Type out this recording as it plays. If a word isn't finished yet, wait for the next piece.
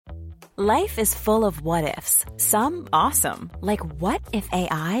Life is full of what-ifs. Some awesome, like what if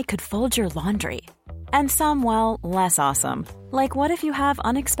AI could fold your laundry? And some, well, less awesome, like what if you have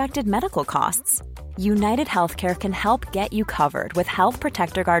unexpected medical costs? United Healthcare can help get you covered with Health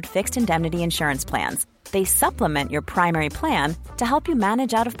Protector Guard fixed indemnity insurance plans. They supplement your primary plan to help you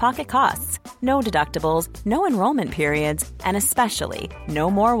manage out-of-pocket costs. No deductibles, no enrollment periods, and especially no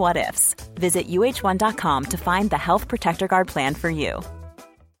more what-ifs. Visit uh1.com to find the Health Protector Guard plan for you.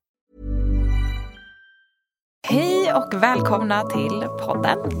 Hej och välkomna till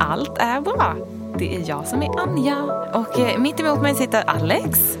podden Allt är bra. Det är jag som är Anja och mitt emot mig sitter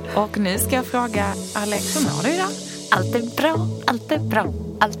Alex. Och nu ska jag fråga Alex, hur mår du idag? Allt är bra, allt är bra,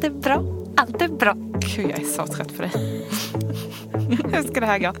 allt är bra, allt är bra. Gud, jag är så trött för dig. Hur ska det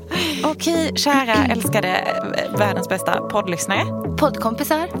här gå? Okej, kära älskade världens bästa poddlyssnare.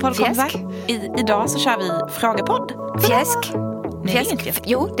 Poddkompisar. Fjäsk. Idag så kör vi frågepodd. Fjäsk. Nej, Fjäsk. inte fjäsk.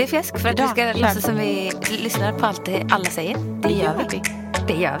 Jo, det är fjäsk för att vi ska låtsas som vi lyssnar på allt det alla säger. Det gör vi.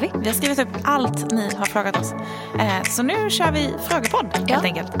 Det gör vi. Vi har skrivit upp allt ni har frågat oss. Så nu kör vi frågepodd helt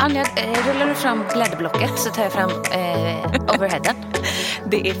enkelt. Anja, rullar du fram glädjeblocket så tar jag fram overheaden.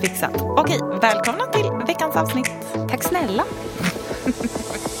 Det är fixat. Okej, välkomna till veckans avsnitt. Tack snälla.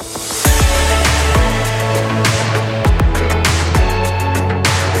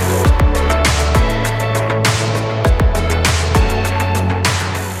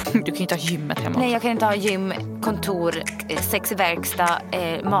 Du kan ju inte ha gymmet hemma. Nej, jag kan inte ha gym, kontor, sexig verkstad,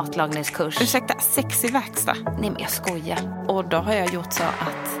 matlagningskurs. Ursäkta, sexig verkstad? Nej, men jag skojar. Och då har jag gjort så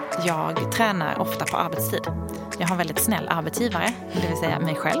att jag tränar ofta på arbetstid. Jag har en väldigt snäll arbetsgivare, det vill säga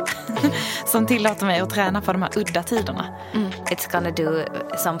mig själv, som tillåter mig att träna på de här udda tiderna. It's gonna do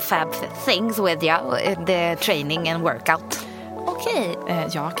some fab things with you, the training and workout. Okej.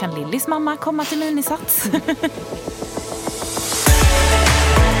 Ja, kan Lillys mamma komma till minisats?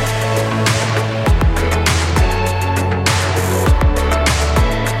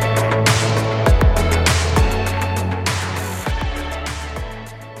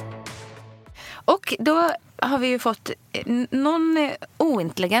 Och då har vi ju fått någon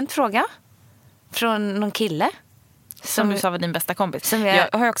ointelligent fråga från någon kille. Som du sa var din bästa kompis. Jag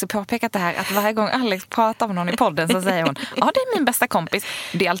har också påpekat det här att varje gång Alex pratar med någon i podden så säger hon ja, det är min bästa kompis.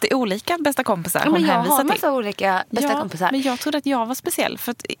 Det är alltid olika bästa kompisar hon hänvisar till. Men jag har massa olika bästa kompisar. Men jag trodde att jag var speciell.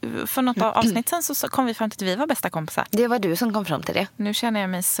 För något avsnitt sen så kom vi fram till att vi var bästa kompisar. Det var du som kom fram till det. Nu känner jag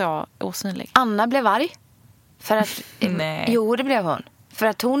mig så osynlig. Anna blev arg. För att, Nej. Jo, det blev hon. För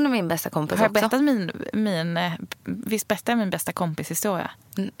att hon är min bästa kompis har också. Jag berättat visst bästa är min bästa kompis historia?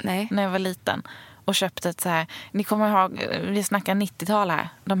 Nej. När jag var liten och köpte ett så här, ni kommer ihåg, vi snackar 90-tal här,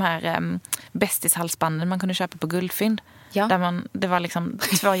 de här bästishalsbanden man kunde köpa på Guldfynd. Ja. Där det var liksom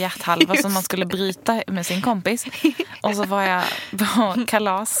 2 hjärthalvor som man skulle bryta med sin kompis. Och så var jag på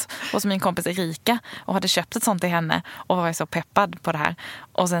kalas hos min kompis Erika och hade köpt ett sånt till henne och var så peppad på det här.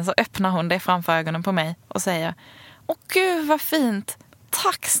 Och sen så öppnar hon det framför ögonen på mig och säger: åh gud vad fint,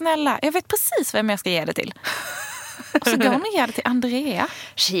 tack snälla, jag vet precis vem jag ska ge det till. Och så går hon och ger det till Andrea.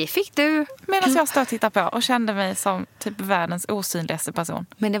 Tji fick du. Medan jag står och tittar på och kände mig som typ världens osynligaste person.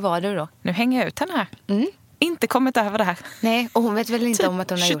 Men det var du då. Nu hänger jag ut henne här. Inte kommit över det här. Nej, och hon vet väl inte om att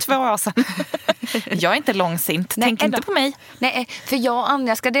hon har gjort 22 år sedan. Jag är inte långsint. Nej, tänk inte på mig. Nej, för jag och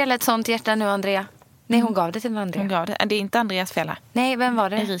Anja ska dela ett sånt hjärta nu, Andrea. Nej, hon gav det till Andrea. Hon gav det. Det är inte Andreas fel här. Nej, vem var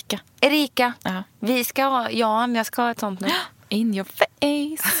det? Erika. Ja. Jag och Anja ska ha ett sånt nu. In your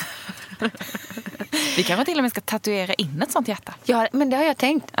face. Vi kanske till och med ska tatuera in ett sånt hjärta. Ja, men det har jag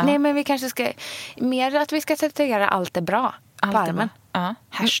tänkt. Ja. Nej, men vi kanske ska mer att vi ska tatuera allt är bra på armen. Ja.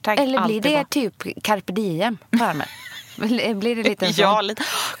 Hashtag eller allt blir är det bra. typ carpe diem på armen? Blir det lite så? Ja, lite.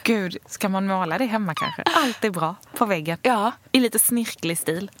 Gud, ska man måla det hemma kanske? Allt är bra på väggen. Ja. I lite snirklig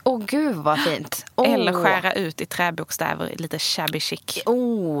stil. Gud vad fint. Eller skära ut i träbokstäver i lite shabby chic. Det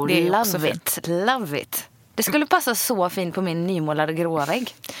är också love fint. it. Love it. Det skulle passa så fint på min nymålade gråa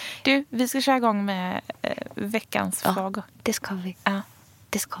vägg. Du, vi ska köra igång med veckans frågor. Det ska vi. Ja.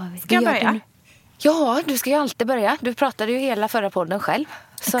 Det ska vi. Ska jag börja? Ja, du ska ju alltid börja. Du pratade ju hela förra podden själv.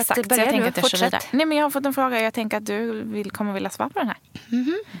 Så Exakt, att börja så jag tänker nu, att jag kör fortsätt. vidare. Nej, men jag har fått en fråga och jag tänker att du kommer vilja svara på den här.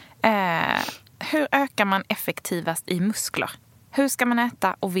 Hur ökar man effektivast i muskler? Hur ska man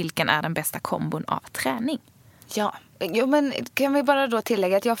äta och vilken är den bästa kombon av träning? Ja, jo, men kan vi bara då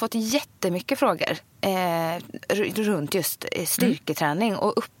tillägga att jag har fått jättemycket frågor runt just styrketräning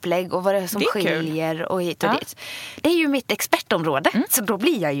och upplägg och vad det är som det är skiljer och hit och dit. Det är ju mitt expertområde, så då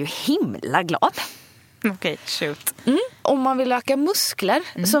blir jag ju himla glad. Okej, shoot. Om man vill öka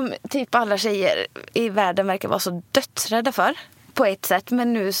muskler, som typ alla tjejer i världen verkar vara så dödsrädda för, på ett sätt,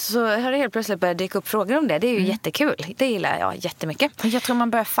 men nu så har det helt plötsligt börjat dyka upp frågor om det. Det är ju jättekul. Det gillar jag jättemycket. Jag tror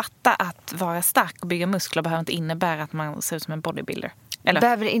man börjar fatta att vara stark och bygga muskler behöver inte innebära att man ser ut som en bodybuilder. Eller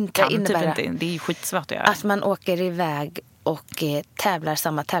behöver inte innebära typ inte, det är ju skitsvårt att göra. att man åker iväg och tävlar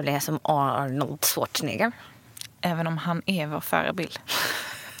samma tävlingar som Arnold Schwarzenegger. Även om han är vår förebild.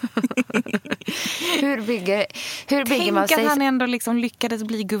 Hur bygger man Tänk sig? att han ändå liksom lyckades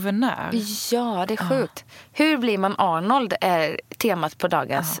bli guvernör. Ja, det är sjukt. Hur blir man Arnold är temat på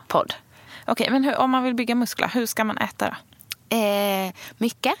dagens podd. Okej, men om man vill bygga muskler, hur ska man äta då?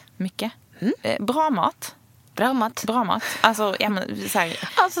 Mycket. Mycket. Bra mat. Bra mat. Bra mat. Alltså, ja, men, så här.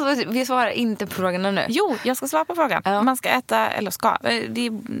 Alltså, vi svarar inte på frågorna nu. Jo, jag ska svara på frågan. Ja. Man ska äta, eller ska, det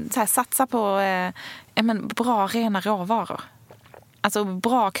är, så här, satsa på bra rena råvaror. Alltså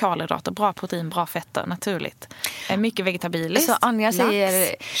bra kolhydrater, bra protein, bra fetter, naturligt. Mycket vegetabiliskt. Så Anja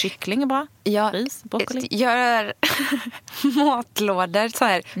säger... Kyckling är bra. Ris, broccoli. Gör matlådor, så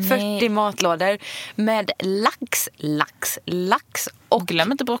här 40 matlådor med lax Och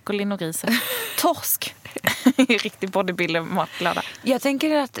glöm inte broccolin och ris. Torsk. Riktig bodybuilder-matlåda. Jag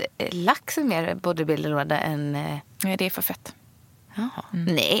tänker att lax är mer bodybuilder-låda än... Nej, det är för fett. Jaha.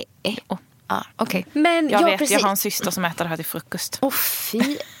 Nej. Oh. Okej. Men jag vet, precis. jag har en syster som äter det här till frukost.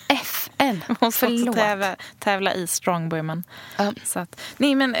 Fy FN. Hon ska också tävla i strongwomen. Så att,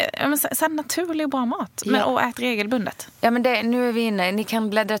 nej, men så naturlig och bra mat. Men, och ät regelbundet. Ja, men nu är vi inne. Ni kan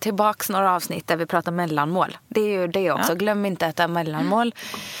bläddra tillbaks några avsnitt där vi pratar mellanmål. Det är ju det också. Glöm inte att äta mellanmål.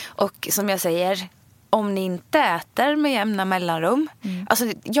 Och som jag säger, om ni inte äter med jämna mellanrum. Alltså,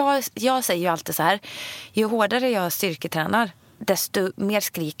 jag säger ju alltid så här. Ju hårdare jag styrketränar, desto mer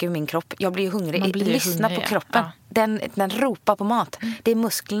skriker min kropp. Jag blir hungrig. Lyssna på kroppen. Ja. Den ropar på mat. Det är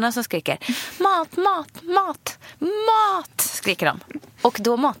musklerna som skriker. Mat, skriker de. Och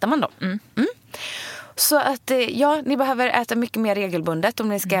då matar man dem. Så att ni behöver äta mycket mer regelbundet om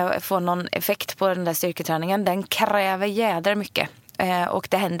ni ska få någon effekt på den där styrketräningen. Den kräver jädra mycket. Och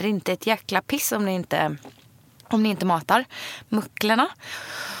det händer inte ett jäkla piss om ni inte matar musklerna.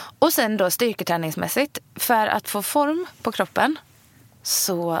 Och sen då styrketräningsmässigt, för att få form på kroppen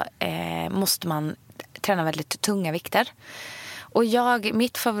så måste man träna väldigt tunga vikter. Och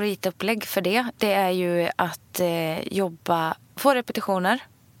mitt favoritupplägg för det är ju att jobba få repetitioner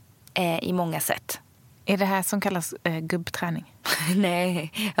i många sätt. Är det här som kallas gubbträning?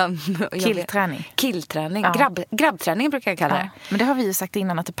 Nej. Killträning. Killträning. Ja. Grabbträning brukar jag kalla det. Men det har vi ju sagt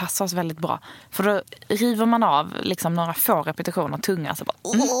innan att det passar oss väldigt bra. För då river man av liksom några få repetitioner tunga. Så bara,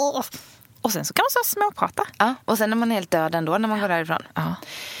 och sen så kan man så småprata. Ja, och sen är man helt död ändå när man går därifrån. Ja.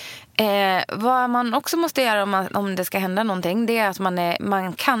 Vad man också måste göra om det ska hända någonting, det är att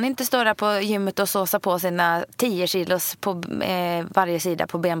man kan inte stå där på gymmet och såsa på sina 10 kilos på varje sida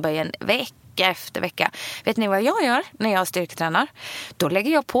på benböjen vecka efter vecka. Vet ni vad jag gör när jag styrketränar? Då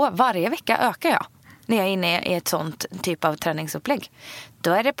lägger jag på varje vecka, ökar jag. När jag är inne i ett sånt typ av träningsupplägg.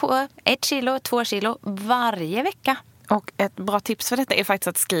 Då är det på 1 kilo, 2 kilo varje vecka. Och ett bra tips för detta är faktiskt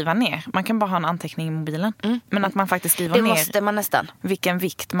att skriva ner. Man kan bara ha en anteckning i mobilen. Men att man faktiskt skriver ner. Det måste man nästan. Vilken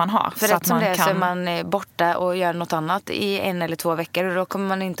vikt man har. För rätt som det så är man borta och gör något annat i 1 eller 2 veckor. Och då kommer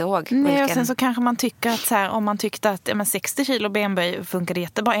man inte ihåg. Nej, och sen så kanske man tycker att så här, om man tyckte att 60 kilo benböj funkade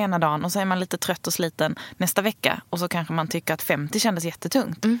jättebra ena dagen. Och så är man lite trött och sliten nästa vecka. Och så kanske man tycker att 50 kändes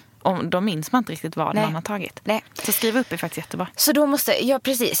jättetungt. Och då minns man inte riktigt vad man har tagit. Nej. Så skriva upp är faktiskt jättebra. Så då måste,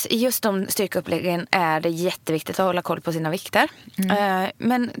 precis. Just de styrkeuppläggen är det jätteviktigt att hålla koll på sina vikter.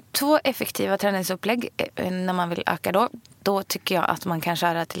 Men 2 effektiva träningsupplägg när man vill öka då tycker jag att man kan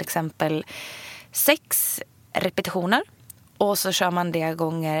köra till exempel 6 repetitioner. Och så kör man det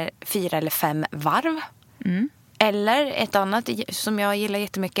gånger 4 eller 5 varv. Eller ett annat som jag gillar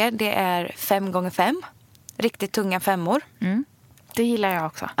jättemycket, det är 5 gånger 5. Riktigt tunga 5-or. Det gillar jag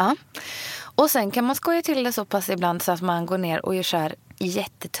också. Ja. Och sen kan man skoja till det så pass ibland så att man går ner och kör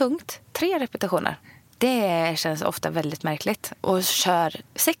jättetungt 3 repetitioner. Det känns ofta väldigt märkligt. Och kör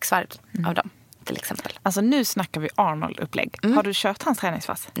 6 varv av dem till exempel. Alltså nu snackar vi Arnold-upplägg. Har du kört hans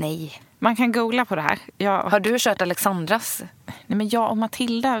träningspass? Nej. Man kan googla på det här. Har du kört Alexandras? Nej, men jag och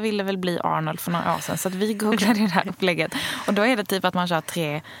Matilda ville väl bli Arnold för några år sedan. Så att vi googlade det här upplägget. Och då är det typ att man kör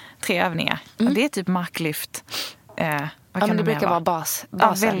 3 övningar. Och det är typ marklyft. Vad kan det brukar vara bas.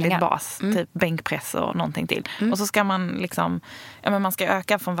 Ja, väldigt bas. Typ bänkpress och någonting till. Och så ska man liksom, man ska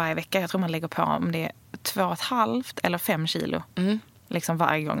öka från varje vecka. Jag tror man lägger på om det är 2,5 eller 5 kilo. Liksom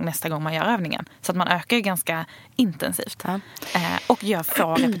varje gång, nästa gång man gör övningen. Så att man ökar ju ganska intensivt. Och gör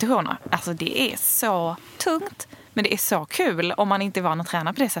få repetitioner. Alltså det är så tungt. Men det är så kul om man inte är van att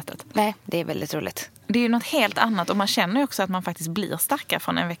träna på det sättet. Nej, det är väldigt roligt. Det är ju något helt annat och man känner ju också att man faktiskt blir starkare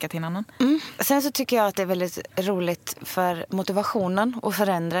från en vecka till en annan. Sen så tycker jag att det är väldigt roligt för motivationen att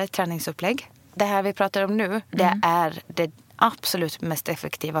förändra ett träningsupplägg. Det här vi pratar om nu, det är det absolut mest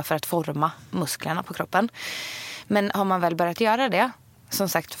effektiva för att forma musklerna på kroppen. Men har man väl börjat göra det, som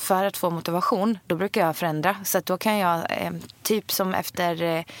sagt, för att få motivation, då brukar jag förändra. Så att då kan jag, typ som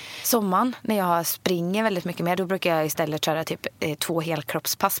efter sommaren, när jag springer väldigt mycket mer, då brukar jag istället köra typ 2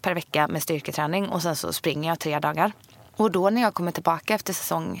 helkroppspass per vecka med styrketräning. Och sen så springer jag 3 dagar. Och då när jag kommer tillbaka efter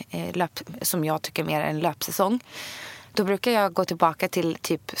säsong, som jag tycker mer är en löpsäsong, då brukar jag gå tillbaka till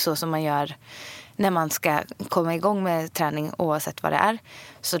typ så som man gör när man ska komma igång med träning oavsett vad det är.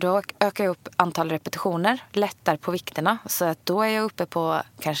 Så då ökar jag upp antal repetitioner, lättar på vikterna. Så att då är jag uppe på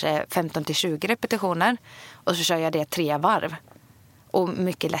kanske 15-20 repetitioner. Och så kör jag det 3 varv. Och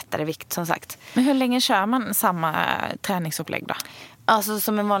mycket lättare vikt som sagt. Men hur länge kör man samma träningsupplägg då? Alltså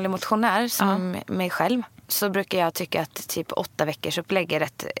som en vanlig motionär, som mig själv, så brukar jag tycka att typ 8 veckors upplägg är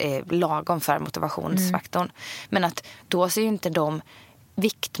rätt lagom för motivationsfaktorn. Men att då ser ju inte de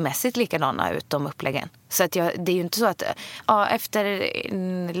viktmässigt likadana ut, de uppläggen. Så att det är ju inte så att efter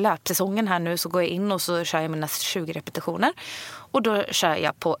löpsäsongen här nu så går jag in och så kör jag mina 20 repetitioner. Och då kör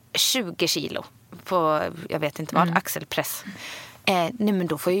jag på 20 kilo på, jag vet inte vad, axelpress. Nej, men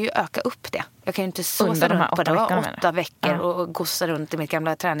då får jag ju öka upp det. Jag kan ju inte såsa runt på det 8 veckor och gossa runt i mitt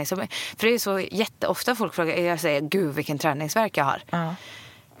gamla träningsrum. För det är så jätteofta folk frågar, jag säger, gud vilken träningsvärk jag har.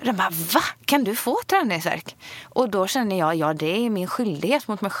 De bara, va? Kan du få träningsvärk? Och då känner jag, ja det är min skyldighet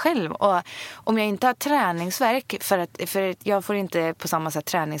mot mig själv. Och om jag inte har träningsvärk, för jag får inte på samma sätt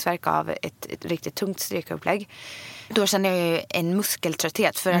träningsvärk av ett riktigt tungt styrkeupplägg. Då känner jag ju en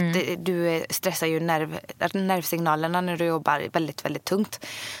muskeltrötthet för att du stressar ju nervsignalerna när du jobbar väldigt, väldigt tungt.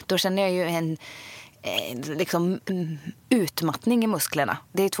 Då känner jag ju en utmattning i musklerna.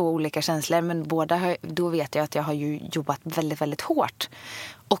 Det är 2 olika känslor, men då vet jag att jag har ju jobbat väldigt, väldigt hårt.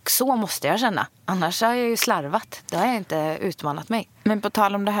 Och så måste jag känna. Annars har jag ju slarvat. Då har jag inte utmanat mig. Men på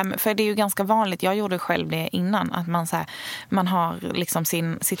tal om det här, för det är ju ganska vanligt, jag gjorde själv det innan, att man har liksom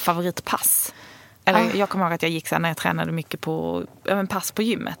sitt favoritpass. Eller jag kommer ihåg att jag gick så här, när jag tränade mycket på pass på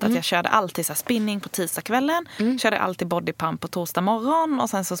gymmet. Att jag körde alltid så här, spinning på tisdagskvällen. Körde alltid bodypump på torsdag morgon. Och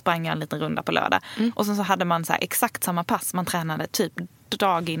sen så sprang jag en liten runda på lördag. Och sen så hade man så här, exakt samma pass. Man tränade typ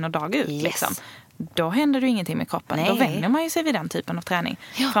dag in och dag ut. Yes. Liksom. Då händer det ju ingenting med kroppen. Nej. Då vänjer man ju sig vid den typen av träning.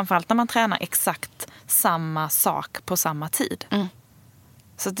 Framförallt när man tränar exakt samma sak på samma tid.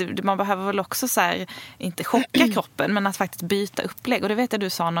 Så man behöver väl också så här, inte chocka kroppen, men att faktiskt byta upplägg. Och det vet jag du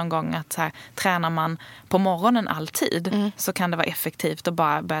sa någon gång att så här, tränar man på morgonen alltid så kan det vara effektivt att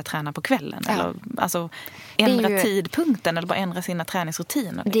bara börja träna på kvällen. Ja. Eller alltså ändra tidpunkten eller bara ändra sina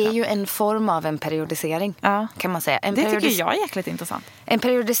träningsrutiner. Det är ju en form av en periodisering, kan man säga. Det tycker jag är jäkligt intressant. En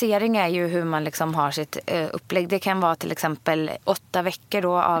periodisering är ju hur man liksom har sitt upplägg. Det kan vara till exempel 8 veckor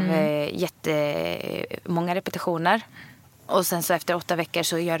då av jättemånga repetitioner. Och sen så efter 8 veckor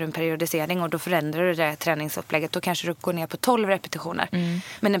så gör du en periodisering och då förändrar du det träningsupplägget. Då kanske du går ner på 12 repetitioner.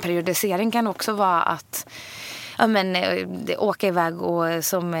 Men en periodisering kan också vara att åka iväg och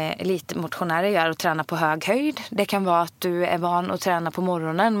som elitmotionärer gör och träna på hög höjd. Det kan vara att du är van att träna på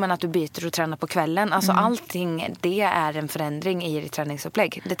morgonen men att du byter och tränar på kvällen. Alltså allting, det är en förändring i ditt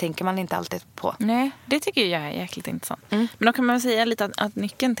träningsupplägg. Det tänker man inte alltid på. Nej, det tycker jag är jäkligt intressant. Men då kan man väl säga lite att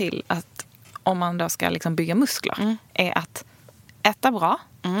nyckeln till att om man då ska liksom bygga muskler är att äta bra,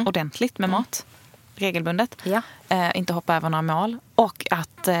 ordentligt med mat, regelbundet. Ja. Inte hoppa över några mål. Och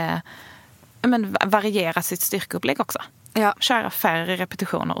att variera sitt styrkeupplägg också. Ja. Köra färre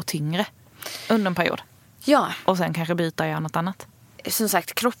repetitioner och tyngre under en period. Ja. Och sen kanske byta och göra något annat. Som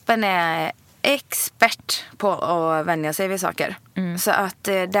sagt, kroppen är expert på att vänja sig vid saker. Så att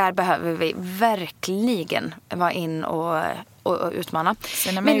där behöver vi verkligen vara in och utmana.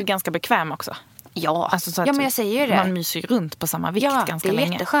 Sen är man ju ganska bekväm också. Ja, alltså så att men jag säger ju det. Man myser ju runt på samma vikt ganska länge. Ja, det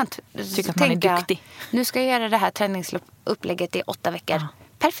är jätteskönt. Tycker att man är duktig. Nu ska jag göra det här träningsupplägget i 8 veckor.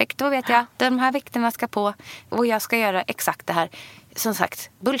 Perfekt, då vet jag. De här vikterna ska på. Och jag ska göra exakt det här. Som sagt,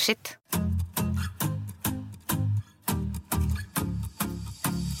 bullshit.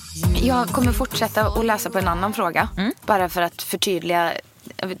 Jag kommer fortsätta att läsa på en annan fråga. Bara för att förtydliga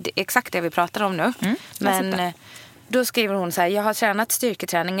exakt det vi pratar om nu. Men då skriver hon så här: jag har tränat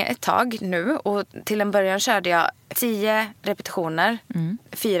styrketräning ett tag nu. Och till en början körde jag 10 repetitioner,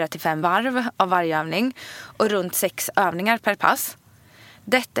 4-5 varv av varje övning. Och runt 6 övningar per pass.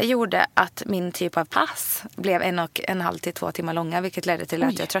 Detta gjorde att min typ av pass blev 1,5 till 2 timmar långa. Vilket ledde till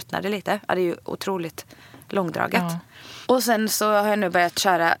att jag tröttnade lite. Det är ju otroligt långdraget. Ja. Och sen så har jag nu börjat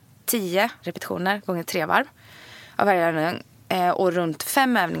köra 10 repetitioner gånger 3 varv av varje övning. Och runt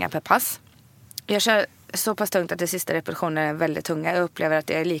 5 övningar per pass. Jag kör så pass tungt att de sista repetitionerna är väldigt tunga. Jag upplever att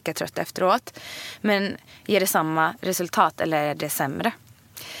jag är lika trött efteråt. Men ger det samma resultat eller är det sämre?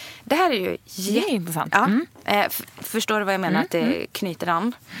 Det här är ju Det är intressant. Ja. Förstår du vad jag menar? Att det knyter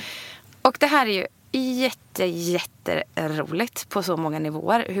an. Och det här är ju jätteroligt på så många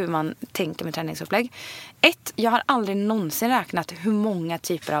nivåer hur man tänker med träningsupplägg. Jag har aldrig någonsin räknat hur många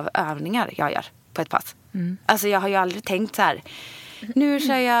typer av övningar jag gör på ett pass. Alltså jag har ju aldrig tänkt så här, nu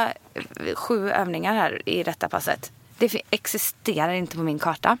kör jag 7 övningar här i detta passet. Det existerar inte på min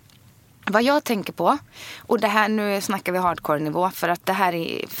karta. Vad jag tänker på, och det här, nu snackar vi hardcore-nivå, för att det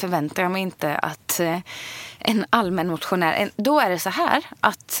här förväntar jag mig inte att en allmän motionär, då är det så här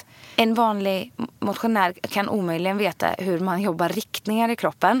att en vanlig motionär kan omöjligen veta hur man jobbar riktningar i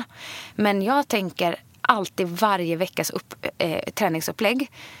kroppen. Men jag tänker alltid varje veckas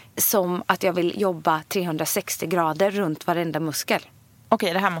träningsupplägg som att jag vill jobba 360 grader runt varenda muskel.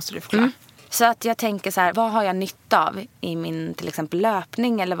 Okej, det här måste du förklara. Så att jag tänker så här, vad har jag nytta av i min till exempel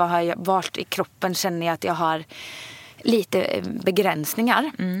löpning, eller vart i kroppen känner jag att jag har lite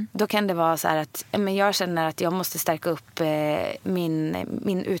begränsningar. Då kan det vara så här att jag känner att jag måste stärka upp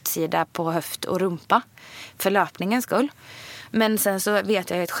min utsida på höft och rumpa för löpningens skull. Men sen så vet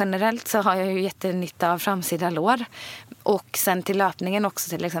jag att generellt så har jag ju jättenytta av framsida lår. Och sen till löpningen också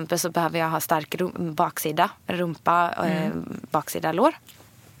till exempel så behöver jag ha stark baksida, rumpa, baksida lår.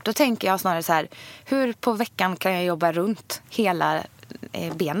 Då tänker jag snarare så här, hur på veckan kan jag jobba runt hela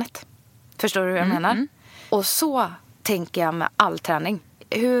benet? Förstår du hur jag menar? Och så tänker jag med all träning.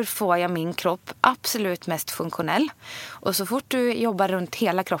 Hur får jag min kropp absolut mest funktionell? Och så fort du jobbar runt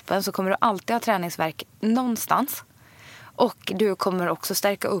hela kroppen så kommer du alltid ha träningsvärk någonstans. Och du kommer också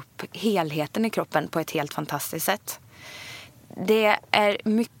stärka upp helheten i kroppen på ett helt fantastiskt sätt. Det är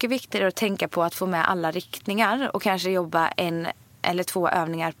mycket viktigare att tänka på att få med alla riktningar och kanske jobba 1 eller 2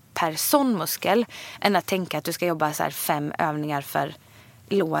 övningar per sån muskel än att tänka att du ska jobba så här 5 övningar för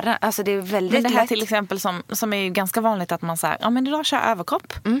låren. Alltså det är väldigt lätt. Men det här till exempel som är ju ganska vanligt att man säger, ja men idag kör jag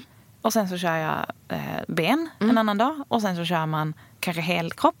överkropp och sen så kör jag ben en annan dag och sen så kör man kanske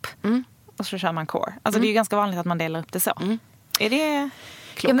helkropp och så kör man core. Alltså det är ju ganska vanligt att man delar upp det så. Är det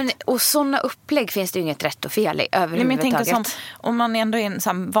klokt? Ja, men, och sådana upplägg finns det ju inget rätt och fel i överhuvudtaget. Men jag tänker som, om man ändå är en så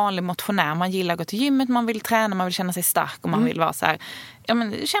här vanlig motionär, man gillar att gå till gymmet, man vill träna, man vill känna sig stark och man vill vara så här, ja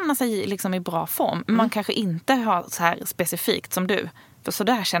men känna sig liksom i bra form. Man kanske inte har så här specifikt som du. För så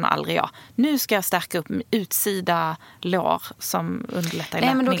där känner aldrig jag. Nu ska jag stärka upp utsida lår som underlättar i löpningen.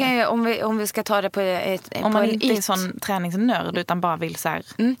 Nej, men då kan jag, om vi ska ta det på om man inte är sån träningsnörd utan bara vill så här.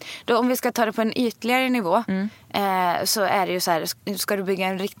 Då om vi ska ta det på en ytligare nivå så är det ju så här, ska du bygga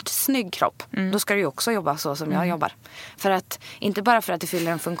en riktigt snygg kropp, då ska du ju också jobba så som jag jobbar. För att, inte bara för att det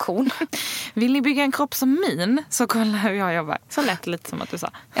fyller en funktion. Vill ni bygga en kropp som min, så kolla hur jag jobbar. Så lätt lite som att du sa.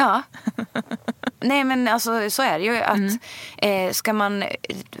 Ja. Nej, men alltså så är det ju att ska man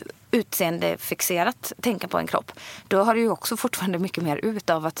utseende fixerat tänka på en kropp, då har du ju också fortfarande mycket mer ut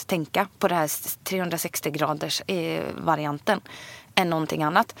av att tänka på det här 360 graders varianten än någonting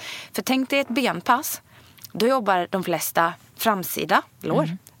annat. För tänk dig ett benpass, då jobbar de flesta framsida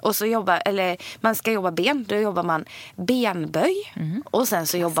lår. Och så man ska jobba ben, då jobbar man benböj och sen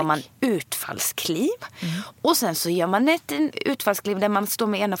så jobbar man utfallskliv och sen så gör man ett utfallskliv där man står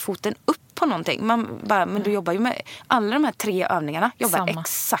med ena foten upp på någonting. Men du jobbar ju med alla de här 3 övningarna,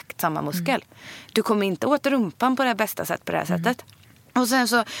 exakt samma muskel. Du kommer inte åt rumpan på det bästa sätt på det här sättet. Och sen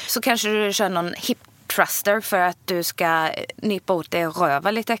så kanske du kör någon hip thruster för att du ska nypa åt dig och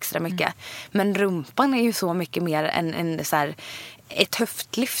röva lite extra mycket. Men rumpan är ju så mycket mer än så här ett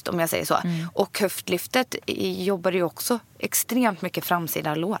höftlyft, om jag säger så. Och höftlyftet jobbar ju också extremt mycket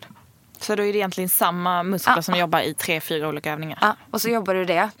framsida lår. Så då är det egentligen samma muskler som jobbar i 3-4 olika övningar? Ja, och så jobbar du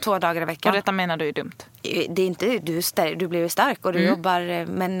det 2 dagar i veckan. Och detta menar du är dumt? Det är inte, du blir stark och du jobbar,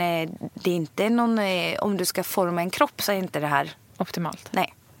 men det är inte någon, om du ska forma en kropp så är inte det här optimalt.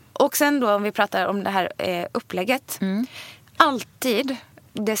 Nej. Och sen då om vi pratar om det här upplägget. Alltid,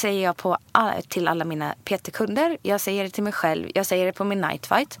 det säger jag till alla mina PT-kunder. Jag säger det till mig själv. Jag säger det på min night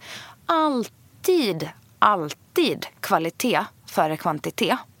fight. Alltid kvalitet före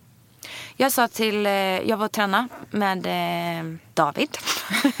kvantitet. Jag var och tränade med David.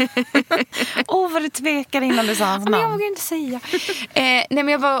 Vad du tvekade innan du sa hans namn. Men jag vågar inte säga. Nej, men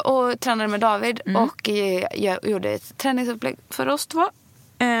jag var och tränade med David och jag gjorde ett träningsupplägg för oss 2.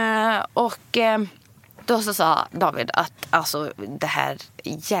 Då så sa David att alltså det här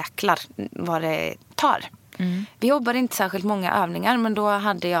jäklar vad det tar. Vi jobbade inte särskilt många övningar, men då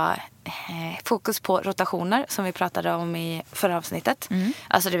hade jag fokus på rotationer som vi pratade om i förra avsnittet.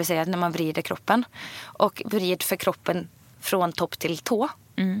 Alltså det vill säga att när man vrider kroppen och vrid för kroppen från topp till tå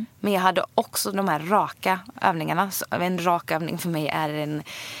Men jag hade också de här raka övningarna. Så en rak övning för mig är en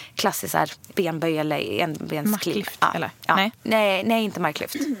klassisk här benböj eller enbenskliv. Marklyft, eller? Ja. Nej, inte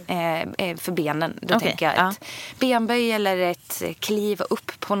marklyft. För benen. Då tänker jag ett benböj eller ett kliv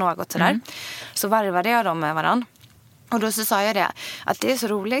upp på något sådär. Så varvade jag dem med varann. Och då så sa jag det, att det är så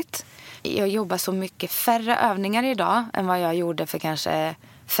roligt. Jag jobbar så mycket färre övningar idag än vad jag gjorde för kanske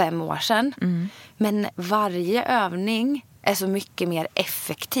 5 år sedan. Men varje övning är så mycket mer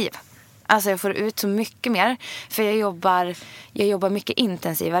effektiv. Alltså jag får ut så mycket mer. För jag jobbar mycket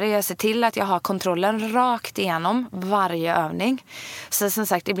intensivare. Jag ser till att jag har kontrollen rakt igenom varje övning. Så som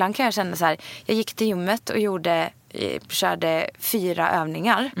sagt, ibland kan jag känna så här. Jag gick till gymmet och körde 4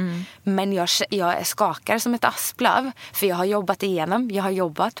 övningar. Men jag skakar som ett asplöv. För jag har jobbat igenom. Jag har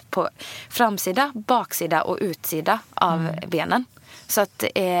jobbat på framsida, baksida och utsida av benen. Så att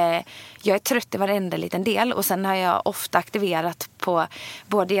jag är trött i varenda liten del. Och sen har jag ofta aktiverat på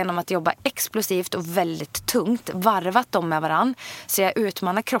både genom att jobba explosivt och väldigt tungt. Varvat dem med varann. Så jag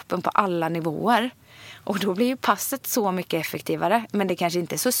utmanar kroppen på alla nivåer. Och då blir ju passet så mycket effektivare. Men det kanske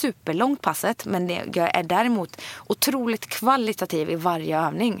inte är så superlångt passet. Men jag är däremot otroligt kvalitativ i varje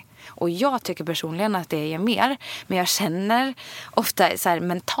övning. Och jag tycker personligen att det ger mer. Men jag känner ofta så här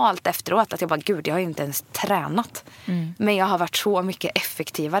mentalt efteråt att jag bara, gud, jag har inte ens tränat. Men jag har varit så mycket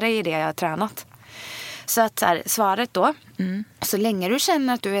effektivare i det jag har tränat. Så att så här, svaret då, så länge du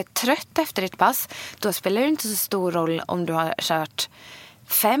känner att du är trött efter ett pass, då spelar det inte så stor roll om du har kört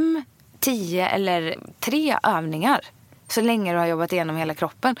 5, 10 eller 3 övningar. Så länge du har jobbat igenom hela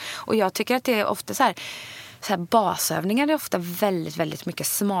kroppen. Och jag tycker att det är ofta så här basövningar är ofta väldigt, väldigt mycket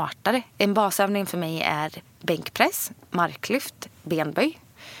smartare. En basövning för mig är bänkpress, marklyft, benböj.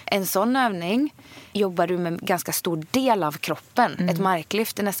 En sån övning jobbar du med ganska stor del av kroppen. Ett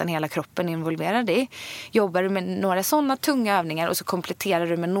marklyft är nästan hela kroppen involverad i. Jobbar du med några sådana tunga övningar och så kompletterar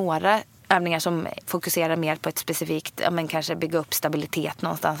du med några övningar som fokuserar mer på ett specifikt, men kanske bygga upp stabilitet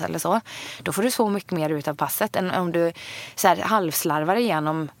någonstans eller så. Då får du så mycket mer ut av passet än om du så här halvslarvar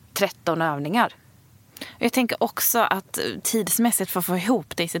igenom 13 övningar. Jag tänker också att tidsmässigt för att få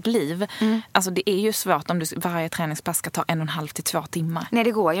ihop det i sitt liv. Alltså det är ju svårt om varje träningspass ska ta 1,5 till 2 timmar. Nej,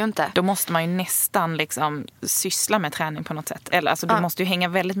 det går ju inte. Då måste man ju nästan liksom syssla med träning på något sätt. Eller alltså du måste ju hänga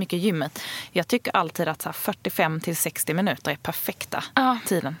väldigt mycket i gymmet. Jag tycker alltid att så här 45 till 60 minuter är perfekta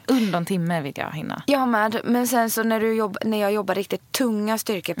tiden. Under en timme vill jag hinna. Jag med. Men sen så när jag jobbar riktigt tunga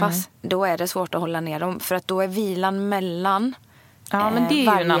styrkepass, då är det svårt att hålla ner dem. För att då är vilan mellan men det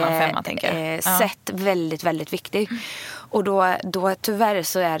är ju en annan femma, tänker jag. Sätt väldigt, väldigt viktig. Och då tyvärr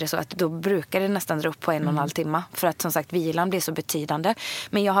så är det så att då brukar det nästan dra upp på 1,5 timme. För att som sagt vilan blir så betydande.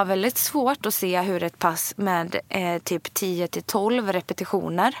 Men jag har väldigt svårt att se hur ett pass med typ 10 till 12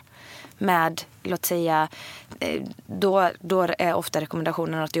 repetitioner med, låt säga, då är ofta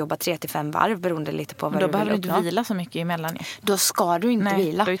rekommendationen att jobba 3 till 5 varv beroende lite på vad du vill uppnå. Då behöver du inte vila så mycket emellan. Då ska du inte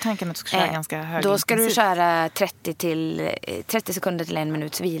vila. Då är tanken att du ska köra ganska hög Då ska du köra 30 sekunder till 1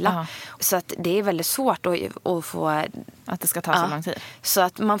 minuts vila. Så att det är väldigt svårt att få... Att det ska ta så lång tid. Så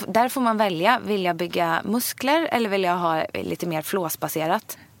att där får man välja. Vill jag bygga muskler eller vill jag ha lite mer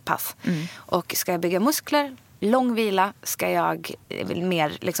flåsbaserat pass? Och ska jag bygga muskler, lång vila, ska jag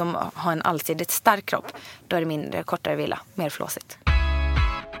mer liksom ha en allsidigt stark kropp, då är det mindre, kortare vila, mer flåsigt.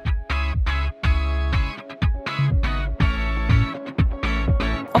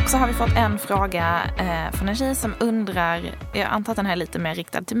 Och så har vi fått en fråga från en tjej som undrar, jag antar att den här är lite mer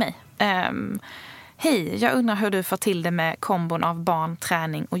riktad till mig. Hej, jag undrar hur du får till det med kombon av barn,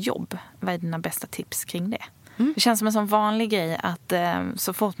 träning och jobb. Vad är dina bästa tips kring det? Det känns som en sån vanlig grej att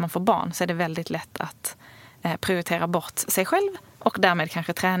så fort man får barn så är det väldigt lätt att prioritera bort sig själv och därmed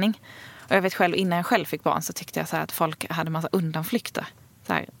kanske träning. Och jag vet själv, innan jag själv fick barn så tyckte jag så här att folk hade massa undanflykter.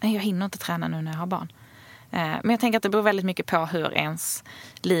 Så här, nej, jag hinner inte träna nu när jag har barn. Men jag tänker att det beror väldigt mycket på hur ens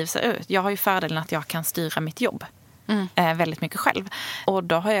liv ser ut. Jag har ju fördelen att jag kan styra mitt jobb väldigt mycket själv. Och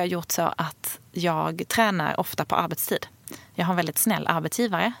då har jag gjort så att jag tränar ofta på arbetstid. Jag har en väldigt snäll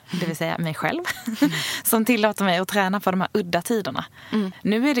arbetsgivare, det vill säga mig själv, som tillåter mig att träna på de här udda tiderna.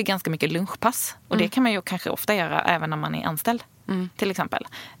 Nu är det ganska mycket lunchpass och det kan man ju kanske ofta göra även när man är anställd, till exempel.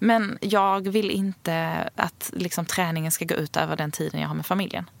 Men jag vill inte att liksom, träningen ska gå ut över den tiden jag har med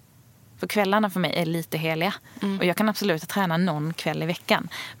familjen. För kvällarna för mig är lite heliga. Och jag kan absolut träna någon kväll i veckan.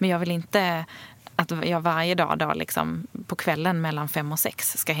 Men jag vill inte att jag varje dag då, liksom, på kvällen mellan 5 och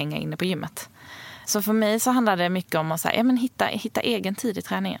 6 ska hänga inne på gymmet. Så för mig så handlar det mycket om att säga, hitta egen tid i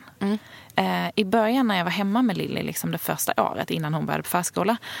träningen. I början när jag var hemma med Lilly liksom det första året innan hon började på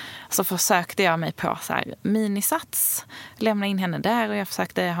förskola, så försökte jag mig på så här, minisats, lämna in henne där, och jag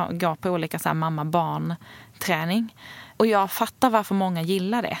försökte gå på olika så här mamma-barn-träning. Och jag fattar varför många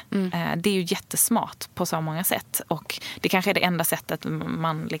gillar det. Det är ju jättesmart på så många sätt. Och det kanske är det enda sättet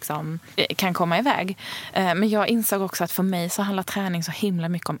man liksom kan komma iväg. Men jag insåg också att för mig så handlar träning så himla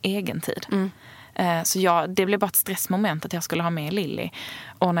mycket om egen tid. Så det blev bara ett stressmoment att jag skulle ha med Lilly.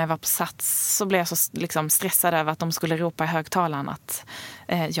 Och när jag var på Sats så blev jag så liksom stressad över att de skulle ropa i högtalaren att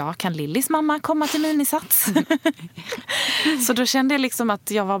kan Lillys mamma komma till minisats? Så då kände jag liksom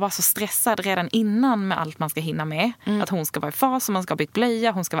att jag var bara så stressad redan innan med allt man ska hinna med. Att hon ska vara i fas och man ska byta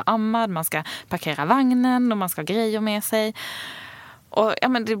blöja, hon ska vara ammad, man ska parkera vagnen och man ska ha grejer med sig. Och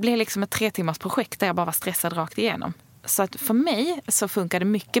men det blev liksom ett 3 timmars projekt där jag bara var stressad rakt igenom. Så att för mig så funkar det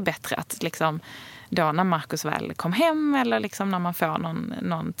mycket bättre att liksom då när Marcus väl kom hem eller liksom när man får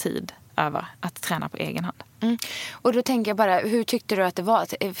någon tid över att träna på egen hand. Och då tänker jag bara, hur tyckte du att det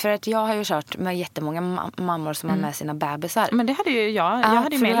var? För att jag har ju kört med jättemånga mammor som har med sina bebisar. Men det hade ju jag. Jag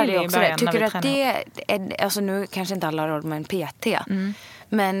hade ju med Lilly i början. Tycker du att det är, alltså nu kanske inte alla har råd med en PT.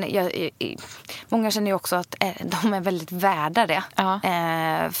 Men många känner ju också att de är väldigt värda det.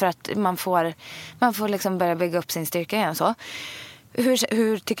 För att man får liksom börja bygga upp sin styrka igen så.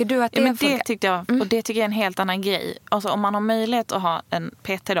 Hur tycker du att det funkar? Det tyckte jag, och det tycker jag är en helt annan grej. Alltså om man har möjlighet att ha en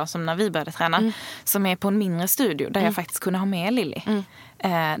PT då, som när vi började träna, som är på en mindre studio där jag faktiskt kunde ha med Lilly.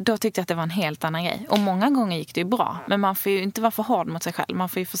 Då tyckte jag att det var en helt annan grej. Och många gånger gick det ju bra. Men man får ju inte vara för hård mot sig själv. Man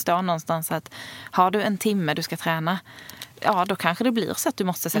får ju förstå någonstans att har du en timme du ska träna, då kanske det blir så att du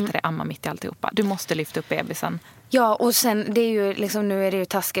måste sätta dig amma mitt i alltihopa. Du måste lyfta upp bebisen. Ja, och sen det är ju liksom, nu är det ju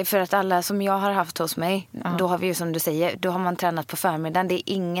taskigt för att alla som jag har haft hos mig, då har vi ju som du säger, då har man tränat på förmiddagen. Det är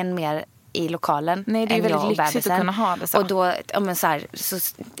ingen mer i lokalen. Nej, det är väldigt lyxigt att kunna ha det så. Och då, så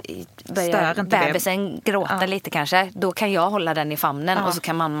börjar bebisen gråta lite kanske. Då kan jag hålla den i famnen och så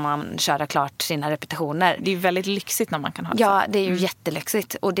kan man köra klart sina repetitioner. Det är väldigt lyxigt när man kan ha det. Ja, det är ju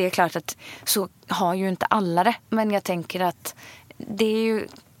jättelyxigt. Och det är klart att så har ju inte alla det. Men jag tänker att det är ju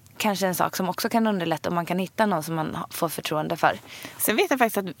kanske en sak som också kan underlätta om man kan hitta någon som man får förtroende för. Sen vet jag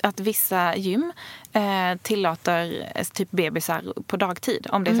faktiskt att vissa gym tillåter typ bebisar på dagtid.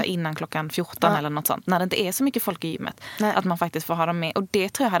 Om det är så innan klockan 14 eller något sånt. När det inte är så mycket folk i gymmet. Nej. Att man faktiskt får ha dem med. Och det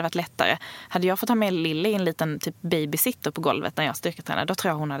tror jag hade varit lättare. Hade jag fått ha med Lilly i en liten typ babysitter på golvet när jag styrketränade, då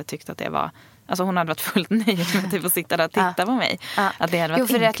tror jag hon hade tyckt att det var... Alltså hon hade varit fullt nöjd med att typ sitta där och titta på mig. Att det hade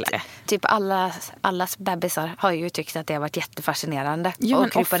varit enklare. Att, typ allas bebisar har ju tyckt att det har varit jättefascinerande. Jo, men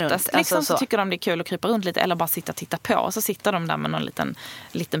krypa oftast runt. liksom, så tycker de det är kul att krypa runt lite eller bara sitta och titta på. Och så sitter de där med någon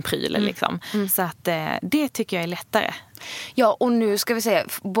liten pryl. Liksom. Så att det tycker jag är lättare. Ja, och nu ska vi säga,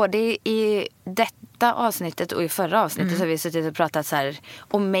 både i detta avsnittet och i förra avsnittet så har vi suttit och pratat så här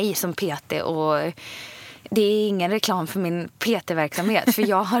om mig som PT och... Det är ingen reklam för min PT-verksamhet. För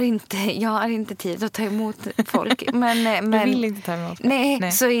jag har inte tid att ta emot folk. Men, du vill inte ta emot folk?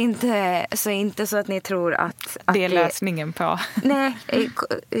 Nej. Så inte så att ni tror att det är lösningen på. Nej,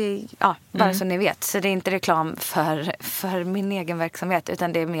 bara så ni vet. Så det är inte reklam för min egen verksamhet.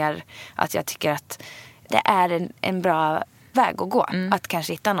 Utan det är mer att jag tycker att det är en bra väg att gå. Att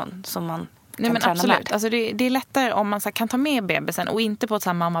kanske hitta någon som man... Nej, men absolut. Alltså det är lättare om man så kan ta med bebisen och inte på ett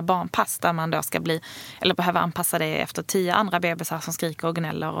mamma-barnpass där man då ska bli eller behöver anpassa det efter 10 andra bebisar som skriker och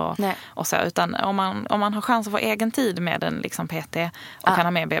gnäller och så. Utan om man har chans att få egen tid med en liksom PT och kan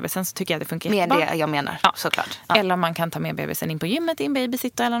ha med bebisen så tycker jag att det funkar jättebra. Med det jag menar, såklart. Ja. Eller man kan ta med bebisen in på gymmet i en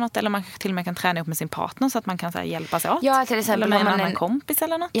babysitter eller något. Eller man till och med kan träna ihop med sin partner så att man kan så här, hjälpa sig åt. Ja, till exempel eller med en annan kompis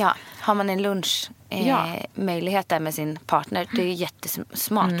eller något. Ja, har man en lunchmöjlighet där med sin partner. Det är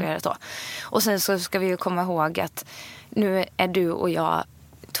jättesmart att göra så. Och sen så ska vi ju komma ihåg att nu är du och jag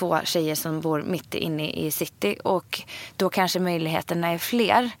 2 tjejer som bor mitt inne i city. Och då kanske möjligheterna är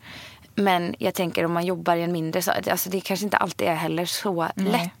fler. Men jag tänker om man jobbar i en mindre... Alltså det kanske inte alltid är heller så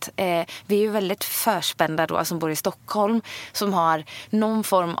lätt. Vi är ju väldigt förspända då som bor i Stockholm. Som har någon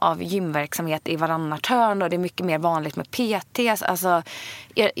form av gymverksamhet i varannat hörn. Och det är mycket mer vanligt med PTs. Alltså,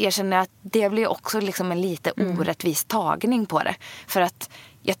 jag känner att det blir också liksom en lite orättvis tagning på det. För att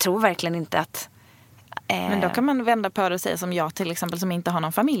jag tror verkligen inte att... Men då kan man vända på det och säga som jag till exempel som inte har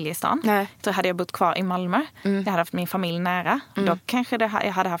någon familj i stan. Nej. Så hade jag bott kvar i Malmö. Jag hade haft min familj nära. Då kanske jag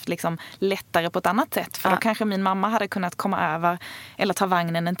hade haft liksom lättare på ett annat sätt. För då kanske min mamma hade kunnat komma över eller ta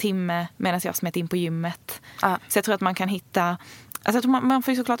vagnen en timme medan jag smet in på gymmet. Så jag tror att man kan hitta... Alltså jag tror man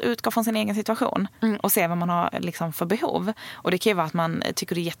får ju såklart utgå från sin egen situation och se vad man har liksom för behov. Och det kan ju vara att man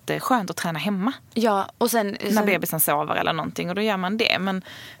tycker det är jätteskönt att träna hemma. Ja, och sen när bebisen sover eller någonting och då gör man det.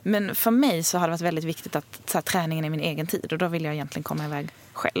 Men för mig så har det varit väldigt viktigt att så här, träningen är min egen tid och då vill jag egentligen komma iväg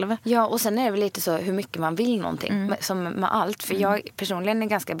själv. Ja, och sen är det väl lite så hur mycket man vill någonting som med allt. För jag personligen är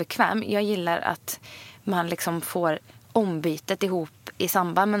ganska bekväm. Jag gillar att man liksom får ombytet ihop i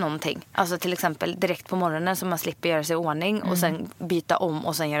samband med någonting. Alltså till exempel direkt på morgonen så man slipper göra sig i ordning och sen byta om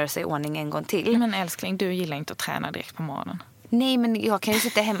och sen göra sig i ordning en gång till. Men älskling, du gillar inte att träna direkt på morgonen. Nej, men jag kan ju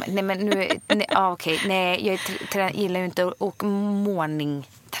sitta hemma. Nej, men nu... okej. Nej, jag gillar ju inte att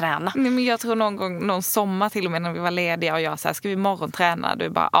morning-träna. Nej, men jag tror någon sommar till och med när vi var lediga och jag så här, ska vi morgonträna? Du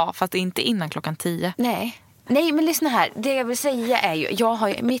bara, ja, fast inte innan 10:00. Nej, men lyssna här. Det jag vill säga är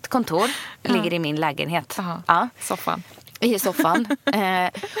ju, mitt kontor ligger i min lägenhet. Ja, soffan. I soffan.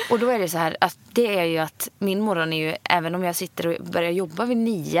 Och då är det så här att det är ju att min morgon är ju, även om jag sitter och börjar jobba vid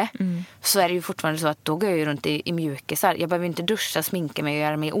 9 så är det ju fortfarande så att då går jag ju runt i mjukisar. Jag behöver inte duscha, sminka mig och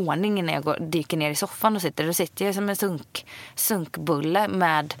göra mig i ordning när jag dyker ner i soffan och sitter. Då sitter jag som en sunkbulle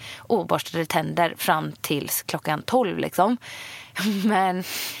med oborstade tänder fram tills 12 liksom. Men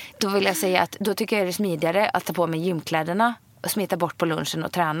då vill jag säga att då tycker jag det är smidigare att ta på mig gymkläderna och smita bort på lunchen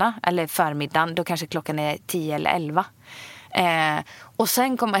och träna. Eller förmiddagen, då kanske klockan är 10 eller 11. Och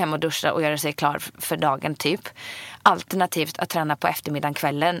sen komma hem och duscha och göra sig klar för dagen typ. Alternativt att träna på eftermiddagen,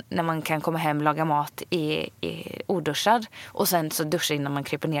 kvällen, när man kan komma hem, laga mat i oduschad och sen så duscha innan man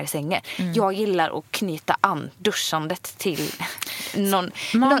kryper ner i sängen. Jag gillar att knyta an duschandet till någon.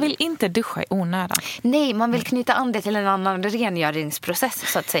 Man vill inte duscha i onödan. Nej, man vill knyta an det till en annan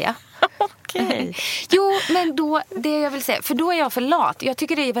rengöringsprocess så att säga. Okej. Jo, men då, det jag vill säga, för då är jag för lat. Jag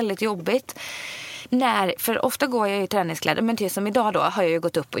tycker det är väldigt jobbigt. För ofta går jag i träningskläder, men till som idag då har jag ju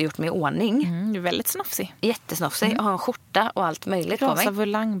gått upp och gjort mig i ordning. Du är väldigt snofsig. Jättesnofsig. Jag har en skjorta och allt möjligt på mig. Rosa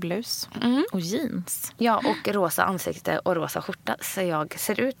volangblus och jeans. Ja, och rosa ansikte och rosa skjorta. Så jag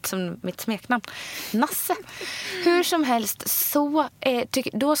ser ut som mitt smeknamn. Nasse. Hur som helst så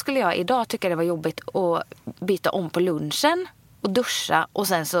då skulle jag idag tycka det var jobbigt att byta om på lunchen och duscha och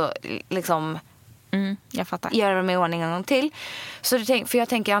sen så liksom jag fattar. Göra mig i ordning en gång till. Så för jag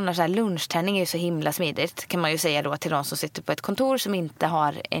tänker annars att lunchträning är ju så himla smidigt, kan man ju säga då till de som sitter på ett kontor som inte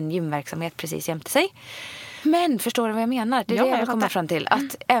har en gymverksamhet precis jämte sig. Men förstår du vad jag menar? Det är det jag kommer fram till.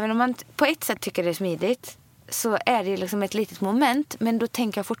 Att även om man på ett sätt tycker det är smidigt så är det liksom ett litet moment. Men då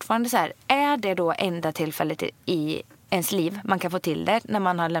tänker jag fortfarande så här, är det då enda tillfället i ens liv man kan få till det när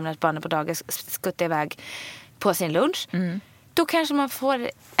man har lämnat barnen på dagis, skuttat iväg på sin lunch? Då kanske man får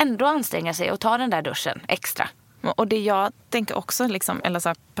ändå anstränga sig och ta den där duschen extra. Och det jag tänker också, liksom, eller så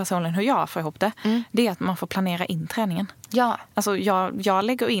här, personligen hur jag får ihop det, det är att man får planera in träningen. Ja. Alltså jag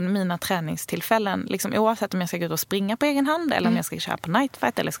lägger in mina träningstillfällen, liksom, oavsett om jag ska gå ut och springa på egen hand eller om jag ska köra på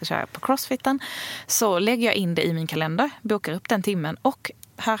nightfight eller ska köra på crossfiten, så lägger jag in det i min kalender, bokar upp den timmen och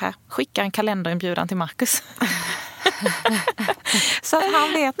skickar en kalenderinbjudan till Marcus. Så att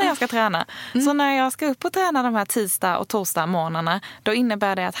han vet när jag ska träna. Så när jag ska upp och träna de här tisdag och torsdag morgnarna, då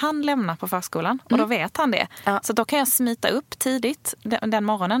innebär det att han lämnar på förskolan och då vet han det. Så då kan jag smita upp tidigt den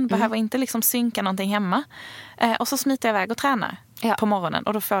morgonen, behöver inte liksom synka någonting hemma. Och så smiter jag iväg och tränar på morgonen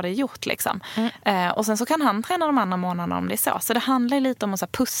och då får det gjort liksom. Och sen så kan han träna de andra månaderna om det är så. Så det handlar lite om att så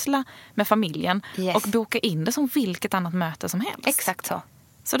här, pussla med familjen och boka in det som vilket annat möte som helst. Exakt så.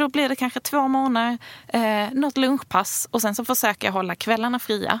 Så då blir det kanske 2 månader, något lunchpass och sen så försöker jag hålla kvällarna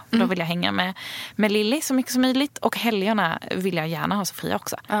fria. Då vill jag hänga med Lilly så mycket som möjligt och helgerna vill jag gärna ha så fria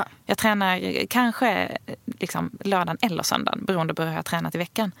också. Ja. Jag tränar kanske liksom lördagen eller söndagen beroende på hur jag tränat i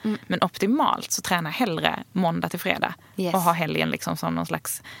veckan. Men optimalt så tränar jag hellre måndag till fredag och ha helgen liksom som någon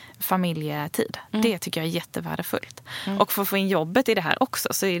slags familjetid. Det tycker jag är jättevärdefullt. Och för att få in jobbet i det här också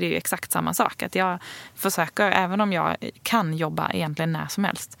så är det ju exakt samma sak. Att jag försöker, även om jag kan jobba egentligen när som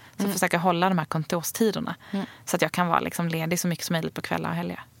helst, så försöker jag hålla de här kontorstiderna. Så att jag kan vara liksom ledig så mycket som möjligt på kvällar och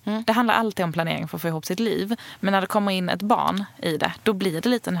helger. Det handlar alltid om planering för att få ihop sitt liv. Men när det kommer in ett barn i det, då blir det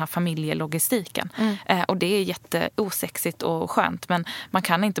lite den här familjelogistiken. Och det är jätteosexigt och skönt. Men man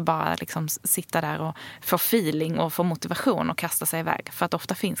kan inte bara liksom sitta där och få feeling och få motivation och kasta sig iväg. För att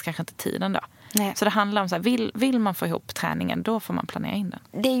ofta finns kanske inte tiden då. Nej. Så det handlar om så här, vill man få ihop träningen, då får man planera in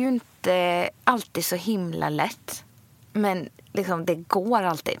den. Det är ju inte alltid så himla lätt. Men liksom, det går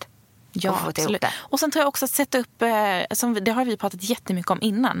alltid. Ja, absolut. Och sen tror jag också att sätta upp, det har vi pratat jättemycket om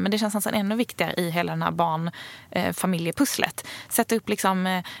innan, men det känns nästan ännu viktigare i hela den här barnfamiljepusslet. Sätta upp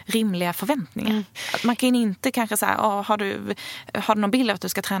liksom rimliga förväntningar. Man kan inte kanske säga, har du någon bild av att du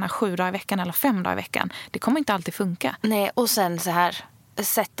ska träna 7 dagar i veckan eller 5 dagar i veckan? Det kommer inte alltid funka. Nej, och sen så här,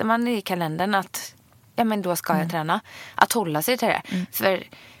 sätter man i kalendern att men då ska jag träna. Att hålla sig till det. För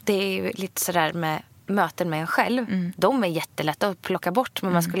det är ju lite sådär med möten med en själv. De är jättelätta att plocka bort.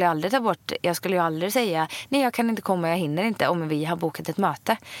 Men man skulle ju aldrig ta bort. Jag skulle ju aldrig säga, nej jag kan inte komma, jag hinner inte om vi har bokat ett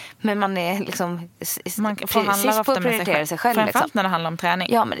möte. Men man är liksom man förhandlar ofta med sig själv. Framförallt liksom. När det handlar om träning.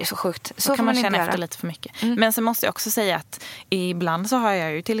 Ja, men det är så sjukt. Så kan man känna efter lite för mycket. Men så måste jag också säga att ibland så har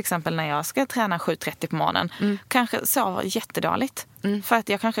jag ju till exempel när jag ska träna 7:30 på morgonen kanske sover jättedåligt. För att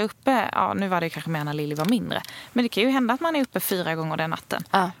jag kanske är uppe, nu var det kanske mer när Lili var mindre. Men det kan ju hända att man är uppe 4 gånger den natten.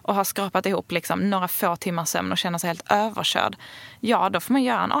 Och har skrapat ihop liksom några få timmars sömn och känner sig helt överkörd. Ja, då får man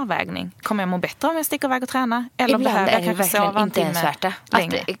göra en avvägning. Kommer jag må bättre om jag sticker iväg och tränar? Eller ibland behöver jag är det kanske verkligen sova en inte ens timme värt det.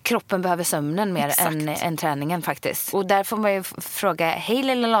 längre? Att kroppen behöver sömnen mer än träningen faktiskt. Och där får man ju fråga, hej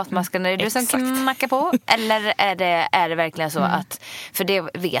lilla latmasken, är det du som knackar på? Eller är det verkligen så att, för det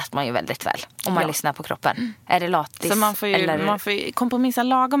vet man ju väldigt väl om man lyssnar på kroppen. Är det latis? Så man får ju kompromissa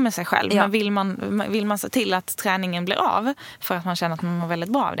lagom med sig själv. Ja. Men vill man se till att träningen blir av för att man känner att man mår väldigt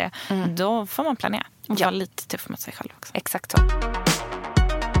bra av det, då får man planera. Och vara lite tuff mot sig själv också. Exakt så.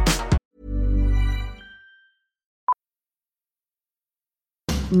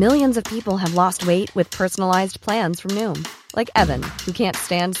 Millions of people have lost weight with personalized plans from Noom. Like Evan, who can't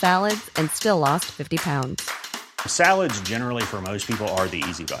stand salads and still lost 50 pounds. Salads generally for most people are the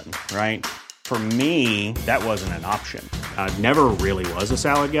easy button, right? For me, that wasn't an option. I never really was a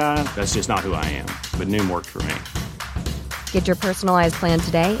salad guy. That's just not who I am. But Noom worked for me. Get your personalized plan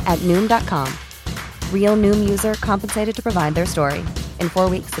today at Noom.com. Real Noom user compensated to provide their story. In 4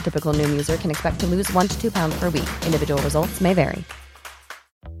 weeks, the typical Noom user can expect to lose 1 to 2 pounds per week. Individual results may vary.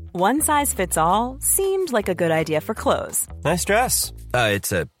 One size fits all seemed like a good idea for clothes. Nice dress.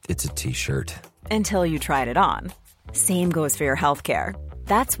 It's a t-shirt. Until you tried it on. Same goes for your healthcare.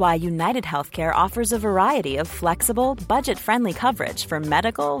 That's why United Healthcare offers a variety of flexible, budget-friendly coverage for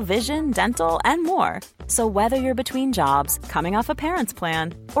medical, vision, dental, and more. So whether you're between jobs, coming off a parent's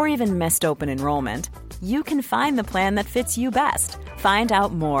plan, or even missed open enrollment, you can find the plan that fits you best. Find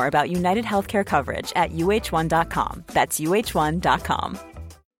out more about United Healthcare coverage at uh1.com. That's uh1.com.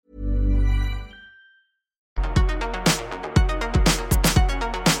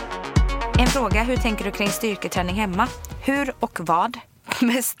 En fråga, hur tänker du kring styrketräning hemma? Hur och vad?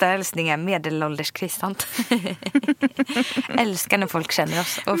 Mesta hälsningar, medelålders kristant. Älskar när folk känner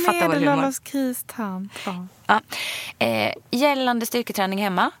oss och fattar vår humor. Medelålders kristant. Ja. Gällande styrketräning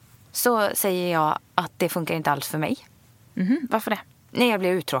hemma så säger jag att det funkar inte alls för mig. Varför det? Nej, jag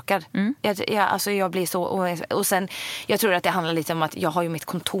blir uttråkad. Jag blir så... Och sen, jag tror att det handlar lite om att jag har ju mitt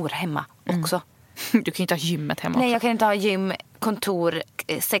kontor hemma också. Du kan ju inte ha gymmet hemma Nej, också. jag kan inte ha gym, kontor,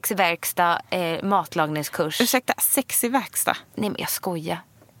 sexig verkstad, matlagningskurs. Ursäkta, sexig verkstad? Nej, men jag skojar.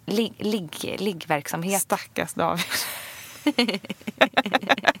 Liggverksamhet. Stackars David.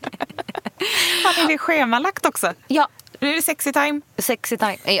 Har det schemalagt också? Ja. Nu är det sexy time. Sexy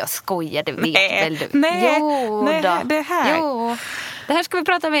time. Nej, jag skojar, det vet väl du. Nej, då. det här. Jo, det här ska vi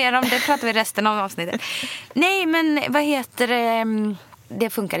prata mer om. Det pratar vi resten av avsnittet. Nej, men vad heter det? Det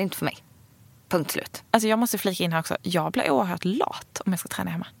funkar inte för mig. Punkt slut. Alltså jag måste flika in här också. Jag blir oerhört lat om jag ska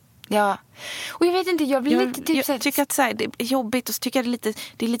träna hemma. Ja. Och jag vet inte, jag blir lite typ jag tycker att så här, det är jobbigt, och så tycker jag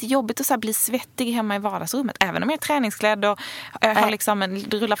det är lite jobbigt att så här, bli svettig hemma i vardagsrummet. Även om jag är träningsklädd och jag har liksom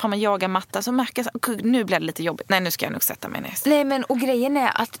rullar fram en yogamatta, så märker jag så, nu blir det lite jobbigt. Nej, nu ska jag nog sätta mig ner. Nej, men och grejen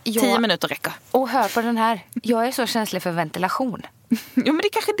är att 10 minuter räcker. Och hör på den här. Jag är så känslig för ventilation. Ja, men det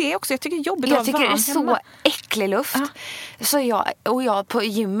är kanske det också. Jag tycker det är jobbigt jag att vara varm tycker det är hemma. så äcklig luft. Så jag på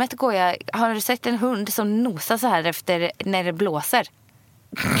gymmet går jag... Har du sett en hund som nosar så här efter när det blåser?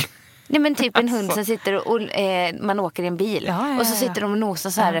 Nej, men typ en hund som sitter och man åker i en bil. Och så sitter de och nosar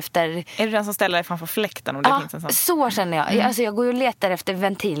så här efter... Är du den som ställer dig framför fläkten? Om det finns en sån? Så känner jag. Alltså, jag går ju och letar efter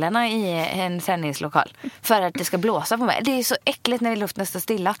ventilerna i en träningslokal för att det ska blåsa på mig. Det är så äckligt när luften står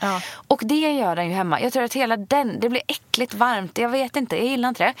stilla. Och det gör den ju hemma. Jag tror att det blir äckligt varmt. Jag vet inte, jag gillar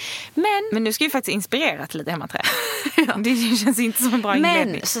inte det. Men du ska ju faktiskt inspirera till lite hemmaträning. Det känns inte som en bra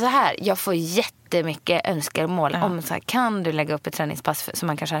inledning. Men så här, jag får jättemycket önskemål om så här, kan du lägga upp ett träningspass som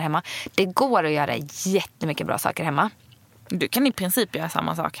man kan köra hemma? Det går att göra jättemycket bra saker hemma. Du kan i princip göra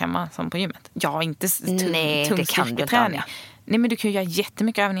samma sak hemma som på gymmet. Ja, inte tung det kan du träning. inte. Nej, men du kan ju göra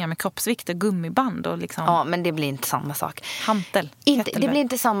jättemycket övningar med kroppsvikt och gummiband och liksom... Ja, men det blir inte samma sak. Hantel. Det blir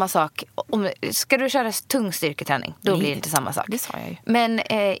inte samma sak. Ska du köra tung styrketräning, då blir det inte samma sak. Det sa jag ju. Men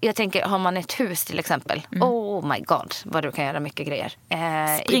jag tänker, har man ett hus till exempel. Oh my god, vad du kan göra mycket grejer.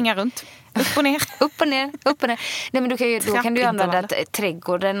 Springa runt. Upp och ner. Upp och ner, upp och ner. Nej, men då kan du använda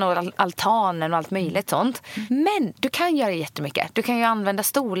trädgården och altanen och allt möjligt sånt. Men du kan göra jättemycket. Du kan ju använda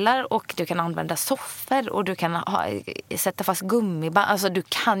stolar och du kan använda soffor och du kan sätta fast gummiband. Alltså du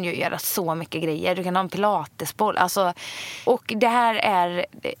kan ju göra så mycket grejer. Du kan ha en pilatesboll. Alltså, och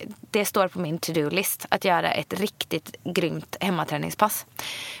det står på min to-do-list att göra ett riktigt grymt hemmaträningspass.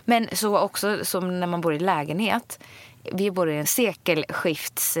 Men så också som när man bor i lägenhet. Vi bor i en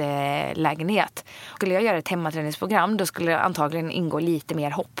sekelskiftslägenhet. Skulle jag göra ett hemmaträningsprogram, då skulle det antagligen ingå lite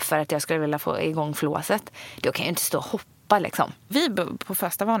mer hopp för att jag skulle vilja få igång flåset. Då kan jag inte stå och hoppa hoppa liksom. Vi bor på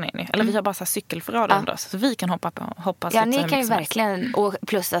första våningen, eller vi har bara så här cykelförråd under oss, så vi kan hoppa Ja, ni kan ju verkligen, och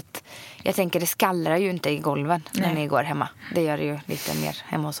plus att jag tänker det skallrar ju inte i golven när ni går hemma. Det gör det ju lite mer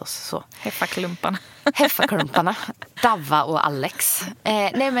hemma hos oss så. Heffaklumparna. Davva och Alex.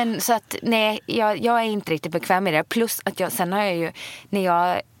 Nej men så att jag är inte riktigt bekväm med det. Plus att sen har jag ju, när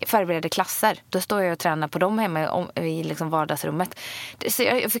jag förbereder klasser, då står jag och tränar på dem hemma i liksom vardagsrummet. Så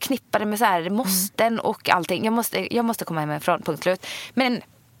jag förknippar det med så här måsten och allting. Jag måste komma hemifrån, punkt slut. Men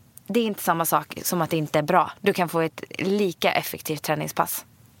det är inte samma sak som att det inte är bra. Du kan få ett lika effektivt träningspass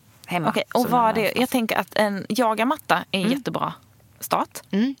hemma. Okej, och jag tänker att en yogamatta är en jättebra start.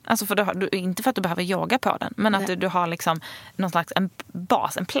 Alltså för inte för att du behöver yoga på den, men att du har liksom någon slags en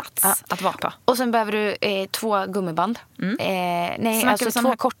bas, en plats att vara på. Och sen behöver du 2 gummiband. Alltså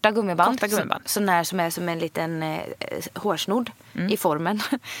 2 korta gummiband. Sån här som är som en liten hårsnodd i formen.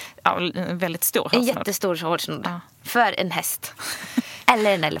 Ja, en väldigt stor hårsnodd. En jättestor hårsnodd. Ja. För en häst.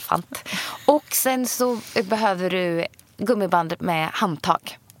 Eller en elefant. Och sen så behöver du gummiband med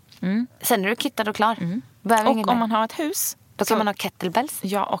handtag. Sen är du kittad och klar. Och om man har ett hus, då kan man ha kettlebells.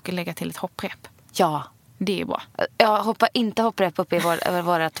 Ja, och lägga till ett hopprep. Ja. Det är bra. Jag hoppar inte hopprep upp i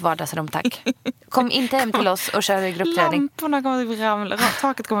vårt vardagsrum, tack. Kom inte hem till oss och kör gruppträning. Lamporna kommer ramla,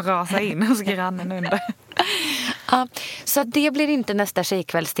 taket kommer rasa in hos grannen under. Ja, så det blir inte nästa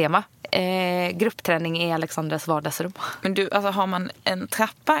tjejkvällstema. Gruppträning i Alexandras vardagsrum. Men du, alltså har man en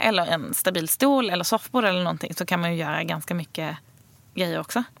trappa eller en stabil stol eller soffbord eller någonting, så kan man ju göra ganska mycket grejer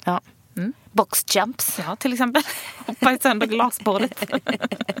också. Ja. Boxjumps. Ja, till exempel. Hoppa sönder glasbordet.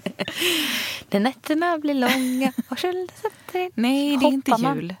 När nätterna blir långa och skölden sätter in. Nej, det är inte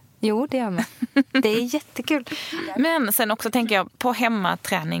jul. Jo, det gör man. Det är jättekul. Men sen också tänker jag på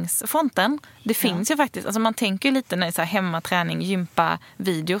hemmaträningsfronten. Det finns ju faktiskt, alltså man tänker ju lite när det är så här hemmaträning, gympa,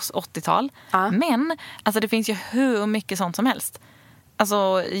 videos, 80-tal. Men alltså det finns ju hur mycket sånt som helst.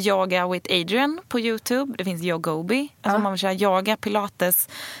 Alltså yoga with Adrian på YouTube. Det finns Yogobi. Alltså om man vill köra yoga, pilates,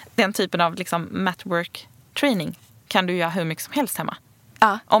 den typen av liksom matwork training kan du göra hur mycket som helst hemma.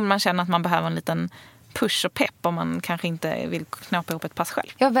 Om man känner att man behöver en liten push och pepp om man kanske inte vill knåpa ihop ett pass själv.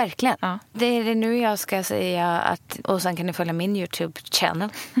 Ja, verkligen. Ja. Det är det nu jag ska säga att, och sen kan ni följa min YouTube-channel.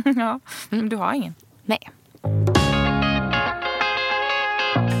 Ja, men du har ingen. Nej.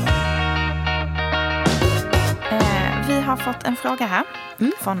 Vi har fått en fråga här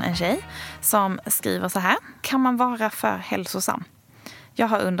från en tjej som skriver så här. Kan man vara för hälsosam? Jag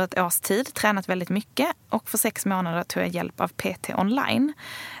har under ett års tid tränat väldigt mycket och för 6 månader tog jag hjälp av PT online.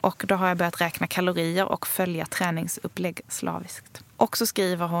 Och då har jag börjat räkna kalorier och följa träningsupplägg slaviskt. Och så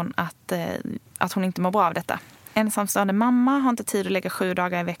skriver hon att hon inte mår bra av detta. Ensamstående mamma har inte tid att lägga 7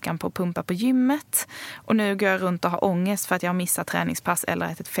 dagar i veckan på att pumpa på gymmet. Och nu går jag runt och har ångest för att jag har missat träningspass eller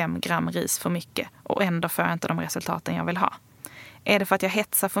ätit 5 gram ris för mycket. Och ändå får jag inte de resultaten jag vill ha. Är det för att jag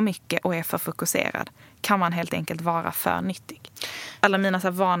hetsar för mycket och är för fokuserad? Kan man helt enkelt vara för nyttig? Alla mina så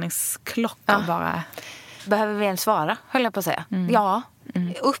här varningsklockor bara... Behöver vi ens svara, höll jag på att säga. Ja,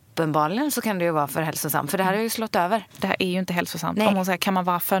 uppenbarligen så kan det ju vara för hälsosam. För det här har ju slått över. Det här är ju inte hälsosamt. Nej. Om hon säger, kan man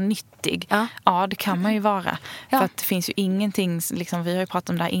vara för nyttig? Ja, det kan man ju vara. För att det finns ju ingenting, liksom, vi har ju pratat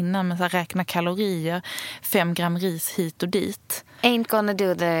om det här innan, men så här, räkna kalorier, 5 gram ris hit och dit. Ain't gonna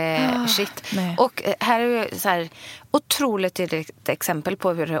do the shit. Nej. Och här är ju så här otroligt tydligt exempel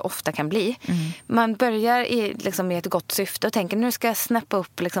på hur det ofta kan bli. Man börjar i ett gott syfte och tänker nu ska jag snappa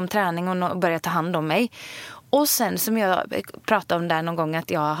upp liksom, träning och börja ta hand om mig. Och sen som jag pratade om där någon gång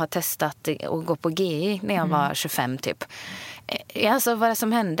att jag har testat att gå på GI när jag var 25 typ. Alltså vad det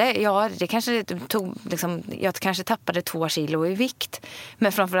som hände, det kanske tog jag kanske tappade 2 kilo i vikt.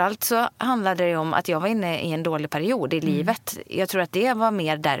 Men framförallt så handlade det om att jag var inne i en dålig period i livet. Jag tror att det var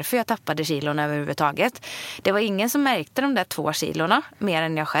mer därför jag tappade kilorna överhuvudtaget. Det var ingen som märkte de där 2 kilorna mer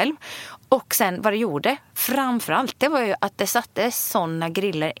än jag själv. Och sen vad det gjorde, framförallt, det var ju att det satte såna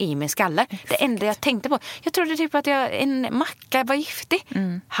griller i min skalle. Det enda jag tänkte på, jag trodde typ att en macka var giftig.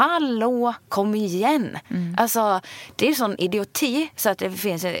 Hallå, kom igen. Alltså, det är sån idioti så att det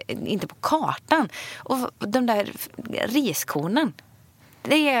finns inte på kartan. Och de där riskornen,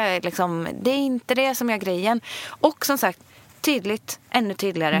 det är inte det som är grejen. Och som sagt, tydligt, ännu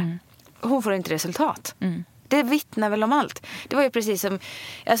tydligare, hon får inte resultat. Det vittnar väl om allt. Det var ju precis som...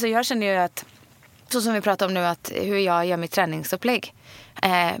 Alltså jag känner ju att... Så som vi pratar om nu, att hur jag gör mitt träningsupplägg.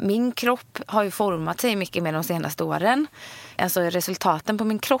 Min kropp har ju format sig mycket med de senaste åren. Alltså resultaten på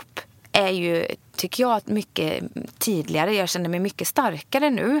min kropp är ju, tycker jag, mycket tydligare. Jag känner mig mycket starkare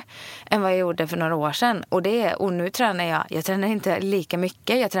nu än vad jag gjorde för några år sedan. Och nu tränar jag tränar inte lika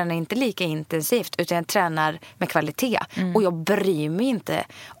mycket, jag tränar inte lika intensivt, utan jag tränar med kvalitet. Och jag bryr mig inte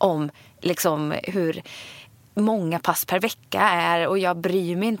om hur många pass per vecka är, och jag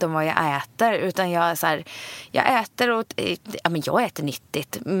bryr mig inte om vad jag äter, utan jag äter och jag äter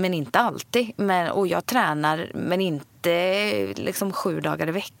nyttigt men inte alltid, och jag tränar men inte liksom 7 dagar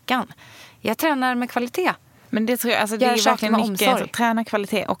i veckan. Jag tränar med kvalitet. Men det tror jag, alltså det är verkligen mycket att träna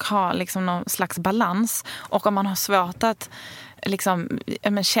kvalitet och ha liksom någon slags balans. Och om man har svårt att liksom,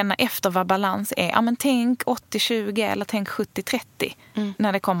 känna efter vad balans är. Men tänk 80-20 eller tänk 70-30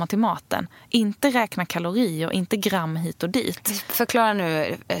 när det kommer till maten. Inte räkna kalorier, inte gram hit och dit. Förklara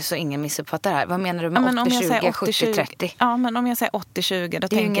nu så ingen missuppfattar här. Vad menar du med 80-20, 70-30? Ja, men om jag säger 80-20, då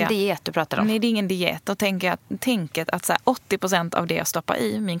det är ju ingen diet du pratar om. Nej, det är ingen diet. Då tänker jag att så här, 80% av det jag stoppar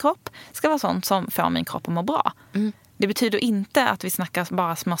i min kropp ska vara sånt som får min kropp att må bra. Det betyder inte att vi snackar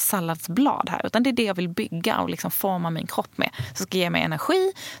bara små salladsblad här, utan det är det jag vill bygga och liksom forma min kropp med. Som ska ge mig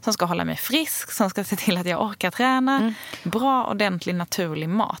energi, som ska hålla mig frisk, som ska se till att jag orkar träna. Bra, ordentlig, naturlig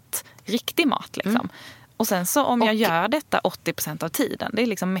mat. Riktig mat liksom. Och sen så om jag gör detta 80% av tiden, det är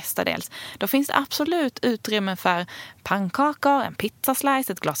liksom mestadels, då finns det absolut utrymme för pannkakor, en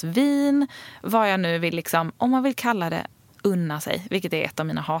pizzaslice, ett glas vin, vad jag nu vill liksom, om man vill kalla det unna sig, vilket är ett av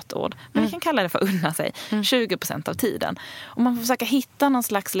mina hatord. Men vi kan kalla det för unna sig 20% av tiden. Och man får försöka hitta någon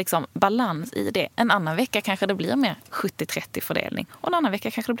slags liksom balans i det. En annan vecka kanske det blir mer 70-30 fördelning. Och en annan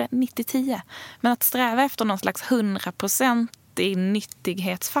vecka kanske det blir 90-10. Men att sträva efter någon slags 100% i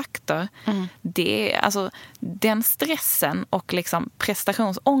nyttighetsfaktor, det är alltså den stressen och liksom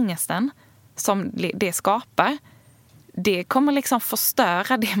prestationsångesten som det skapar, det kommer liksom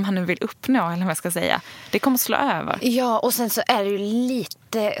förstöra det man nu vill uppnå, eller vad jag ska säga. Det kommer slå över. Ja, och sen så är det ju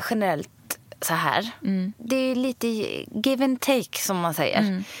lite generellt så här. Det är lite give and take, som man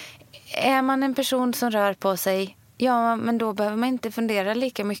säger. Är man en person som rör på sig, ja, men då behöver man inte fundera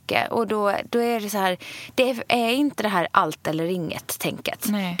lika mycket. Och då är det så här, det är inte det här allt eller inget tänket.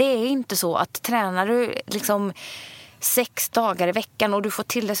 Nej. Det är inte så att tränar du liksom 6 dagar i veckan och du får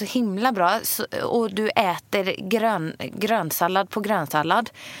till det så himla bra och du äter grönsallad på grönsallad,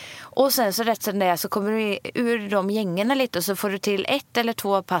 och sen så rätt som det är så kommer du ur de gängerna lite och så får du till 1 eller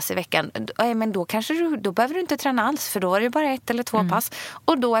 2 pass i veckan. Men då då behöver du inte träna alls, för då är det bara 1 eller 2 pass.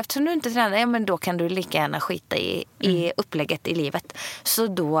 Och då, eftersom du inte tränar, men då kan du lika gärna skita i upplägget i livet. Så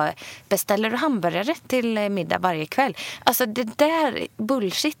då beställer du hamburgare till middag varje kväll. Alltså det där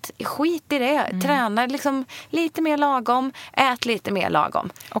bullshit, skit i det. Träna liksom lite mer lagom, ät lite mer lagom.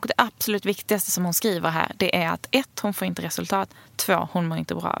 Och det absolut viktigaste som hon skriver här, det är att 1, hon får inte resultat, 2, hon mår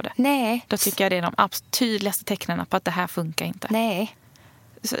inte bra av det. Nej. Då tycker jag det är de absolut tydligaste tecknen på att det här funkar inte. Nej.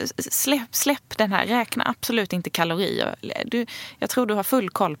 Så släpp den här, räkna absolut inte kalorier. Jag tror du har full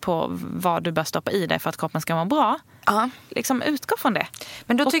koll på vad du bör stoppa i dig för att kroppen ska vara bra. Ja. Liksom utgå från det.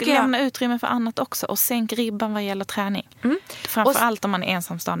 Men då och tycker lämna utrymme för annat också. Och sänk ribban vad gäller träning. Framförallt om man är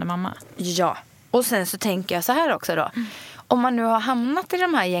ensamstående mamma. Ja. Och sen så tänker jag så här också då. Om man nu har hamnat i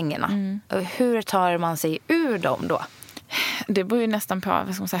de här gängerna, hur tar man sig ur dem då? Det beror ju nästan på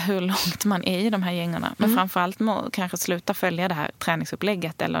hur långt man är i de här gängerna. Men framförallt kanske sluta följa det här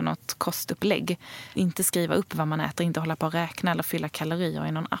träningsupplägget eller något kostupplägg. Inte skriva upp vad man äter, inte hålla på att räkna eller fylla kalorier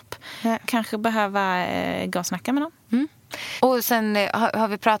i någon app. Kanske behöva gå och snacka med någon. Och sen har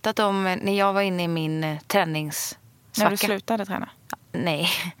vi pratat om när jag var inne i min träningssvacka. När du slutade träna? Nej,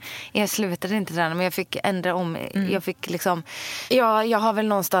 jag slutade inte träna, men jag fick ändra om. Jag fick liksom, jag har väl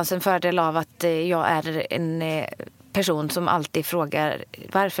någonstans en fördel av att jag är en person som alltid frågar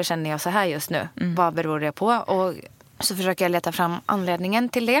varför känner jag så här just nu? Vad beror det på? Och så försöker jag leta fram anledningen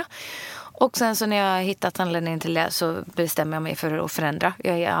till det. Och sen så när jag har hittat anledningen till det så bestämmer jag mig för att förändra.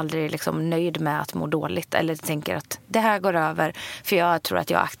 Jag är aldrig liksom nöjd med att må dåligt eller tänker att det här går över, för jag tror att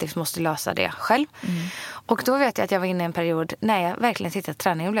jag aktivt måste lösa det själv. Och då vet jag att jag var inne i en period när jag verkligen tyckte att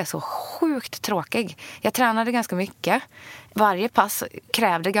träningen blev så sjukt tråkig. Jag tränade ganska mycket. Varje pass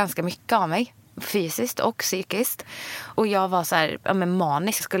krävde ganska mycket av mig, fysiskt och psykiskt. Och jag var så här,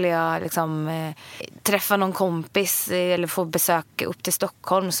 manisk. Skulle jag liksom träffa någon kompis eller få besök upp till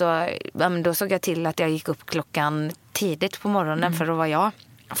Stockholm, så då såg jag till att jag gick upp klockan tidigt på morgonen för att vara jag.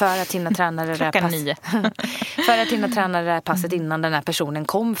 För att hinna träna det där passet. För att hinna träna det där passet innan den här personen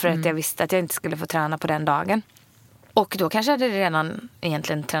kom, för att jag visste att jag inte skulle få träna på den dagen. Och då kanske jag hade redan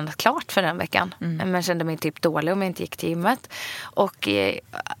egentligen tränat klart för den veckan. Men kände mig typ dålig om jag inte gick till gymmet. Och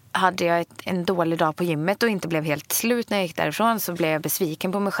hade jag en dålig dag på gymmet och inte blev helt slut när jag gick därifrån, så blev jag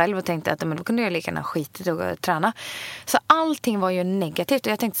besviken på mig själv och tänkte att men då kunde jag lika gärna skita och träna. Så allting var ju negativt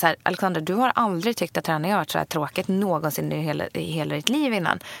och jag tänkte så här: Alexandra, du har aldrig tyckt att träning har varit så här tråkigt någonsin i hela ditt liv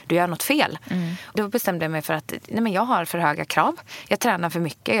innan. Du gör något fel. Då bestämde jag mig för att nej, men jag har för höga krav. Jag tränar för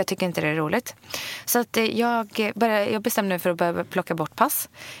mycket. Jag tycker inte det är roligt. Så att jag bestämde mig för att börja plocka bort pass.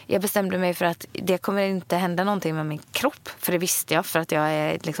 Jag bestämde mig för att det kommer inte hända någonting med min kropp. För det visste jag, för att jag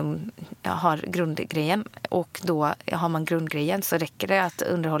har grundgrejen. Och då har man grundgrejen så räcker det att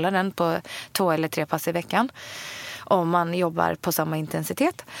underhålla den på 2 eller 3 pass i veckan. Om man jobbar på samma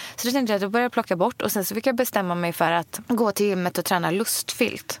intensitet. Så då tänkte jag att jag började plocka bort. Och sen så fick jag bestämma mig för att gå till gymmet och träna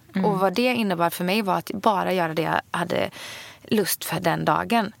lustfyllt. Och vad det innebar för mig var att bara göra det jag hade lust för den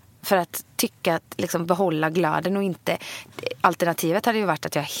dagen. För att tycka att liksom behålla glöden och inte... Alternativet hade ju varit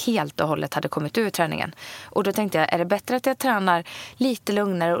att jag helt och hållet hade kommit ur träningen. Och då tänkte jag, är det bättre att jag tränar lite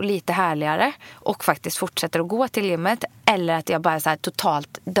lugnare och lite härligare och faktiskt fortsätter att gå till gymmet, eller att jag bara så här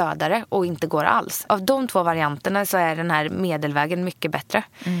totalt dödare och inte går alls? Av de 2 varianterna så är den här medelvägen mycket bättre.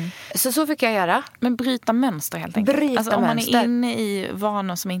 Så fick jag göra. Men bryta mönster helt enkelt. Alltså, om man är inne i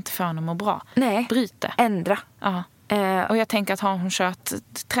vanor som inte får en att må bra. Nej. Bryt det. Ändra. Ja. Och jag tänker att har hon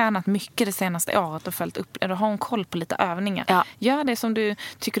tränat mycket det senaste året och följt upp, eller har hon koll på lite övningar. Ja. Gör det som du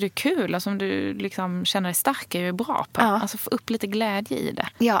tycker är kul och som du liksom känner dig stark och är bra på. Ja. Alltså få upp lite glädje i det.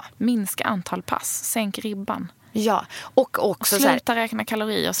 Ja. Minska antal pass, sänk ribban. Ja, och också sluta räkna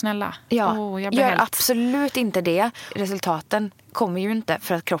kalorier, snälla. Ja, gör absolut inte det. Resultaten kommer ju inte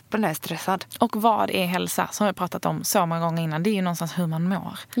för att kroppen är stressad. Och vad är hälsa, som vi pratat om så många gånger innan, det är ju någonstans hur man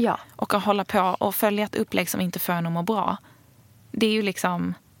mår. Ja. Och att hålla på och följa ett upplägg som inte får en att må bra, det är ju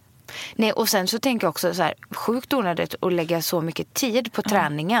liksom... Nej, och sen så tänker jag också så här, sjukt onödigt att lägga så mycket tid på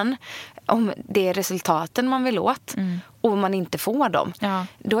träningen om det är resultaten man vill åt och man inte får dem. Ja.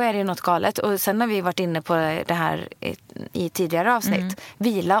 Då är det något galet. Och sen har vi varit inne på det här i tidigare avsnitt.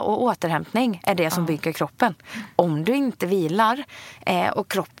 Vila och återhämtning är det som bygger kroppen. Om du inte vilar och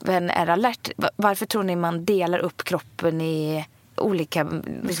kroppen är alert, varför tror ni man delar upp kroppen i olika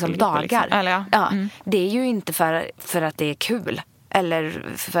dagar? Liksom. Eller, ja. Det är ju inte för att det är kul. Eller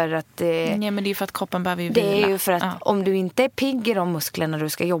för att... Nej, men det är för att kroppen behöver ju vila. Det är ju för att om du inte är pigg i de musklerna du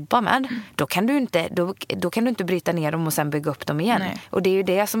ska jobba med, då kan du inte bryta ner dem och sen bygga upp dem igen. Nej. Och det är ju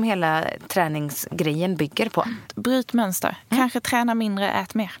det som hela träningsgrejen bygger på. Bryt mönster. Kanske träna mindre,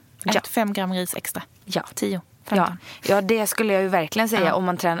 ät mer. Ät 5 gram ris extra. Ja. 10. 15. Ja, det skulle jag ju verkligen säga. Ja. Om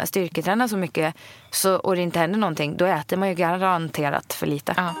man styrketränar så mycket och det inte händer någonting, då äter man ju garanterat för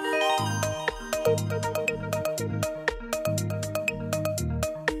lite. Ja.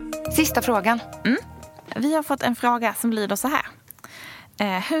 Sista frågan. Vi har fått en fråga som lyder så här.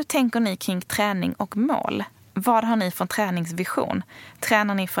 Hur tänker ni kring träning och mål? Vad har ni för träningsvision?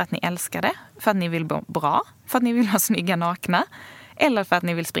 Tränar ni för att ni älskar det? För att ni vill må bra? För att ni vill ha snygga nakna? Eller för att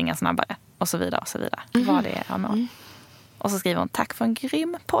ni vill springa snabbare? Och så vidare och så vidare. Vad det är era mål. Och så skriver hon, tack för en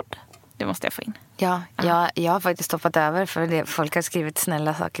grym podd. Det måste jag få in. Ja, jag har faktiskt hoppat över för folk har skrivit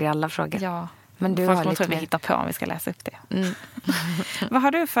snälla saker i alla frågor. Ja. Men du har lite mer... vi hittar på om vi ska läsa upp det. Vad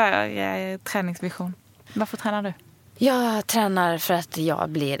har du för träningsvision? Varför tränar du? Jag tränar för att jag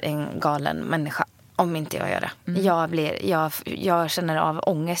blir en galen människa om inte jag gör det. Jag känner av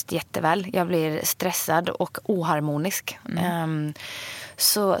ångest jätteväl. Jag blir stressad och oharmonisk.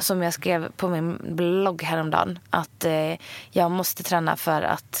 Så som jag skrev på min blogg häromdagen, att jag måste träna för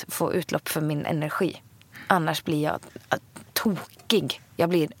att få utlopp för min energi. Annars blir jag tokig. Jag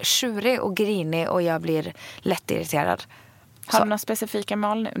blir tjurig och grinig och jag blir lättirriterad. Har du några specifika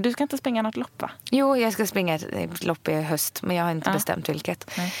mål nu? Du ska inte springa något lopp, va? Jo, jag ska springa ett lopp i höst, men jag har inte bestämt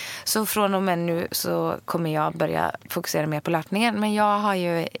vilket. Nej. Så från och med nu så kommer jag börja fokusera mer på löpningen. Men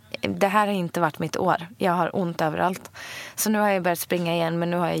det här har inte varit mitt år. Jag har ont överallt. Så nu har jag börjat springa igen,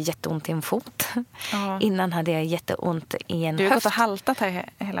 men nu har jag jätteont i en fot. Innan hade jag jätteont i en höft. Du har gått och haltat här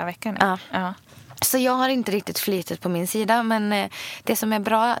hela veckan. Ja. Så jag har inte riktigt flitet på min sida, men det som är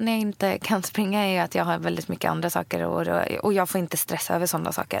bra när jag inte kan springa är att jag har väldigt mycket andra saker och jag får inte stressa över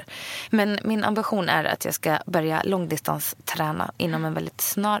sådana saker. Men min ambition är att jag ska börja långdistansträna inom en väldigt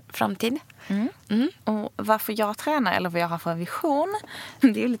snar framtid. Och varför jag tränar eller vad jag har för vision, det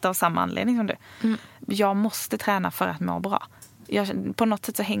är ju lite av samma anledning som du. Jag måste träna för att må bra. På något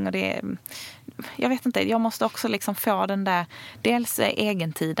sätt så hänger det... Jag vet inte, jag måste också liksom få den där... Dels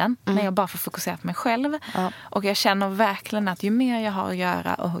egentiden, när jag bara får fokusera på mig själv. Och jag känner verkligen att ju mer jag har att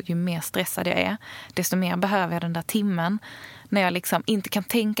göra och ju mer stressad jag är, desto mer behöver jag den där timmen. När jag liksom inte kan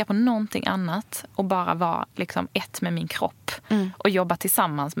tänka på någonting annat och bara vara liksom ett med min kropp. Och jobba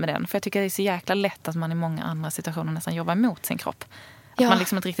tillsammans med den. För jag tycker det är så jäkla lätt att man i många andra situationer nästan jobbar emot sin kropp. Att man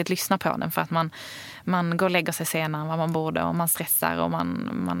liksom inte riktigt lyssnar på den för att man går och lägger sig senare än vad man borde och man stressar och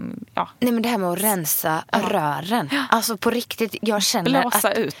man Nej, men det här med att rensa rören. Alltså på riktigt, jag känner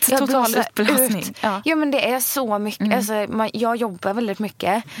blåsa ut. Total utblåsning. Ja, men det är så mycket. Alltså, jag jobbar väldigt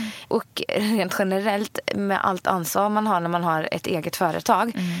mycket. Och rent generellt med allt ansvar man har när man har ett eget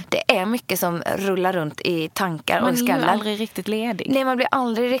företag. Det är mycket som rullar runt i tankar och skallar. Man blir aldrig riktigt ledig. Nej, man blir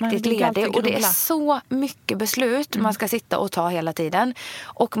aldrig riktigt ledig. Och det är grubbla. Så mycket beslut man ska sitta och ta hela tiden.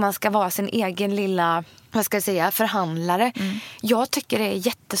 Och man ska vara sin egen lilla, vad ska jag säga, förhandlare. Jag tycker det är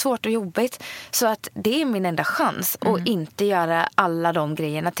jättesvårt och jobbigt. Så att det är min enda chans. Att inte göra alla de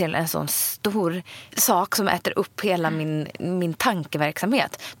grejerna till en sån stor sak som äter upp hela min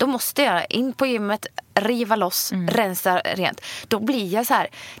tankeverksamhet. Då måste jag in på gymmet, riva loss, rensa rent. Då blir jag så här,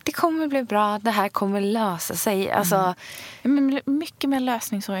 det kommer bli bra, det här kommer lösa sig. Alltså, mycket mer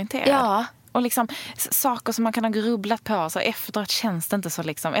lösningsorienterad. Ja. Och liksom saker som man kan ha grubblat på så efteråt känns det inte så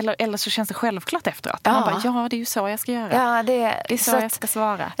liksom, eller så känns det självklart efteråt. Ja. Man bara, det är ju så jag ska göra. Ja, det är så jag ska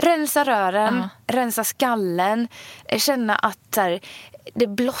svara. Rensa rören, rensa skallen, känna att så här, det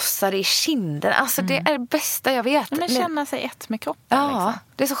blossar i kinden. Alltså det är det bästa jag vet. Men känna sig ett med kroppen. Ja, liksom.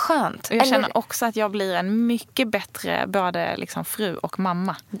 det är så skönt. Och jag känner också att jag blir en mycket bättre både liksom fru och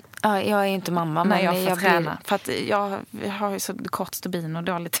mamma. Ja, jag är ju inte mamma. När men jag får träna. För att jag har ju så kort stubin och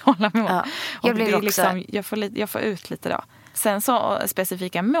dåligt tålamod. Ja, jag blir också... liksom, jag får ut lite då. Sen så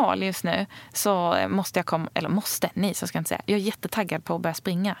specifika mål just nu så måste jag komma, eller så ska jag inte säga. Jag är jättetaggad på att börja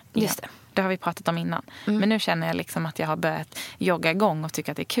springa. Just det. Det har vi pratat om innan. Men nu känner jag liksom att jag har börjat jogga igång och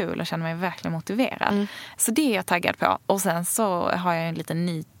tycker att det är kul och känner mig verkligen motiverad. Så det är jag taggad på. Och sen så har jag en liten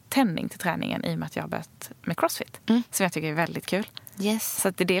ny tändning till träningen i och med att jag har börjat med CrossFit. Som jag tycker är väldigt kul. Yes. Så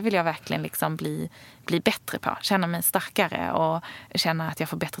att det vill jag verkligen liksom bli bättre på. Känna mig starkare och känna att jag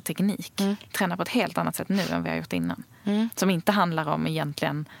får bättre teknik. Träna på ett helt annat sätt nu än vi har gjort innan. Som inte handlar om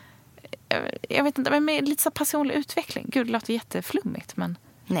egentligen, jag vet inte, men med lite så personlig utveckling. Gud, det låter jätteflummigt, men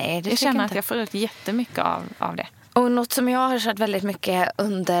Nej, det jag känner inte. att jag får ut jättemycket av det. Och något som jag har kört väldigt mycket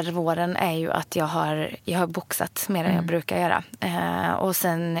under våren är ju att jag har boxat mer än jag brukar göra. Och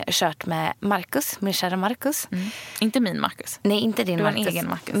sen kört med Marcus, min kära Marcus. Inte min Marcus. Nej, inte din Marcus. Du har en egen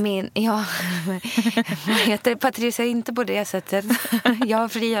Marcus. Vad heter Patricia, inte på det sättet. Jag har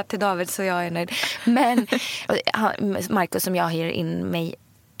friat till David så jag är nöjd. Men Marcus som jag hyr in mig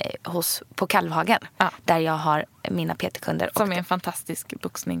hos på Kalvhagen. Där jag har mina PT-kunder. Som är en fantastisk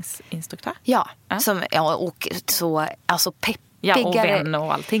boxningsinstruktör. Ja, och så alltså peppigare. Ja, och vän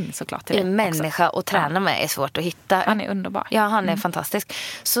och allting såklart. Till en människa att träna med är svårt att hitta. Han är underbar. Ja, han är fantastisk.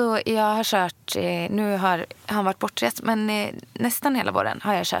 Så jag har kört, nu har han varit bortrest, men nästan hela våren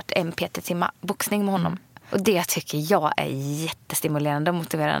har jag kört en PT-timma boxning med honom. Och det tycker jag är jättestimulerande och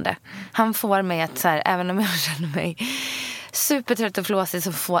motiverande. Han får mig att så här, även om jag känner mig supertrött och flåsig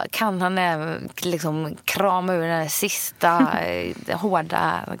så kan han liksom krama ur den här sista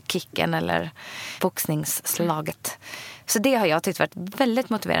hårda kicken eller boxningsslaget. Så det har jag tyckt varit väldigt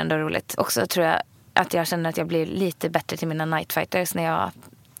motiverande och roligt. Också tror jag att jag känner att jag blir lite bättre till mina nightfighters när jag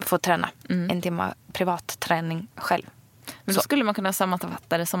får träna en timme privat träning själv. Men då skulle man kunna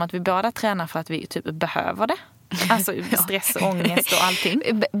sammanfatta det som att vi båda tränar för att vi typ behöver det. Alltså stress, ångest och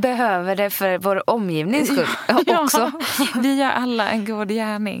allting. Behöver det för vår omgivnings skull också. Vi gör alla en god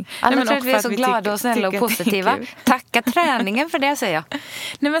gärning. Alla tror att vi är så glada och snälla och positiva. Tacka träningen för det, säger jag.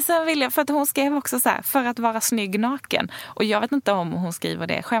 Nej, men sen vill jag, för att hon skrev också så här, för att vara snygg naken. Och jag vet inte om hon skriver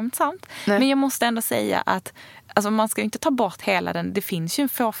det skämtsamt. Nej. Men jag måste ändå säga att alltså man ska ju inte ta bort hela den. Det finns ju en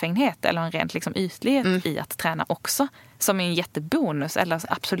fåfängdhet eller en rent liksom ytlighet i att träna också. Som är en jättebonus eller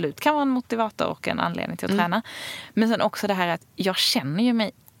absolut kan vara en motivator och en anledning till att träna. Men sen också det här att jag känner ju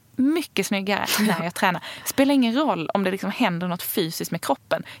mig mycket snyggare när jag tränar. Spelar ingen roll om det liksom händer något fysiskt med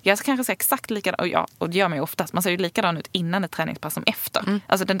kroppen. Jag kanske ser exakt likadan, och det gör mig oftast. Man ser ju likadan ut innan ett träningspass som efter.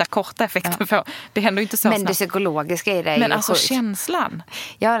 Alltså den där korta effekten får, det händer ju inte så men snabbt. Det psykologiska i det är men ju alltså sjukt. Känslan.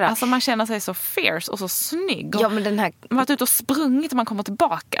 Ja, alltså man känner sig så fierce och så snygg. Ja, men den här... Man har varit ute och sprungit och man kommer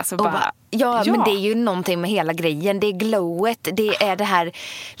tillbaka. Så bara, men det är ju någonting med hela grejen. Det är glowet, det är det här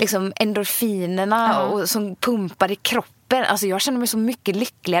liksom endorfinerna och som pumpar i kroppen. Alltså jag känner mig så mycket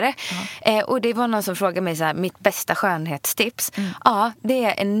lyckligare. Och det var någon som frågade mig så här, mitt bästa skönhetstips. Ja, det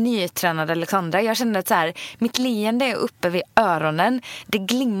är en nytränad Alexandra. Jag känner att så här, mitt leende är uppe vid öronen. Det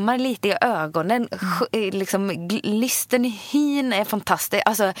glimmar lite i ögonen. Liksom, lysten i hyn är fantastisk.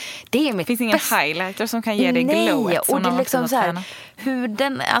 Alltså, det är mitt finns ingen highlighter som kan ge dig glowet. Och det är liksom så här,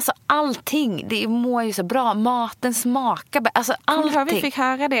 huden, alltså allting. Det mår ju så bra. Maten smakar, alltså allting. Vi fick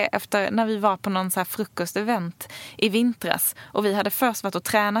höra det efter när vi var på någon så här frukostevent i vinter. matras. Och vi hade först varit och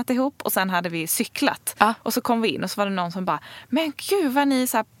tränat ihop och sen hade vi cyklat. Ja. Och så kom vi in och så var det någon som bara, men gud vad ni är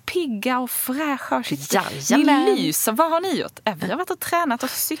så här pigga och fräscha och shit, Jajamän. ni lyser. Vad har ni gjort? Vi har varit och tränat och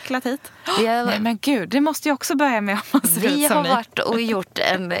cyklat hit. har- Nej men gud, det måste jag också börja med om man ser Vi ut som har ni. varit och gjort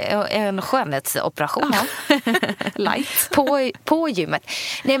en skönhetsoperation. Light. på gymmet.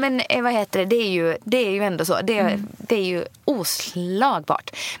 Nej men vad heter det? Det är ju ändå så. Det är ju oslagbart.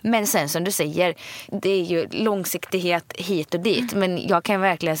 Men sen som du säger, det är ju långsiktighet hit och dit. Men jag kan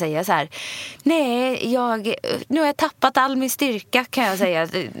verkligen säga så här, nej, nu har jag tappat all min styrka kan jag säga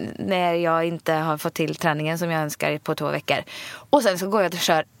när jag inte har fått till träningen som jag önskar på 2 veckor. Och sen så går jag och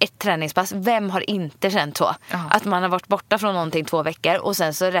kör ett träningspass. Vem har inte känt så? Ja. Att man har varit borta från någonting 2 veckor och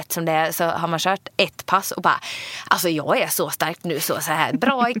sen så rätt som det är så har man kört ett pass och bara, alltså jag är så stark nu, så här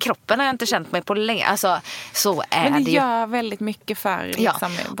bra i kroppen har jag inte känt mig på länge. Alltså så är Men det ju. gör väldigt mycket för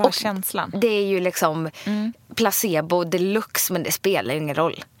liksom, bara och känslan. Det är ju liksom placebo deluxe, men det spelar ingen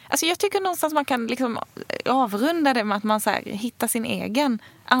roll. Alltså jag tycker någonstans man kan liksom avrunda det med att man så här, hittar sin egen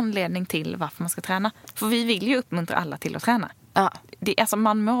anledning till varför man ska träna. För vi vill ju uppmuntra alla till att träna. Ja. Alltså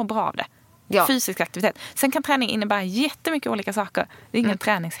man mår bra av det. Ja. Fysisk aktivitet. Sen kan träning innebära jättemycket olika saker. Det är ingen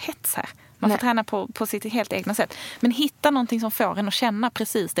träningshets här. Man får träna på sitt helt egna sätt. Men hitta någonting som får en att känna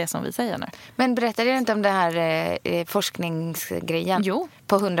precis det som vi säger nu. Men berättade jag inte om det här forskningsgrejen? Jo.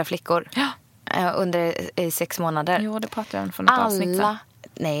 På 100 flickor under 6 månader. Jo, det pratade jag om för något avsnitt sen.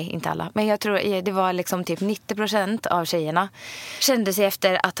 Nej, inte alla. Men jag tror det var liksom typ 90% av tjejerna kände sig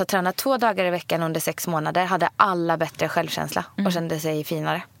efter att ha tränat 2 dagar i veckan under 6 månader hade alla bättre självkänsla och kände sig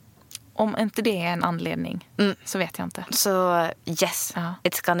finare. Om inte det är en anledning så vet jag inte. Så yes, Ja.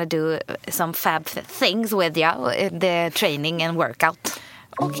 it's gonna do some fab things with you, the training and workout.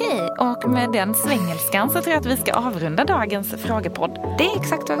 Okej, och med den svengelskan så tror jag att vi ska avrunda dagens frågepodd. Det är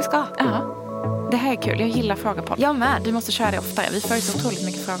exakt vad vi ska. Ja, det här är kul. Jag gillar frågepodd. Jag med. Vi måste köra det oftare. Vi får ju så otroligt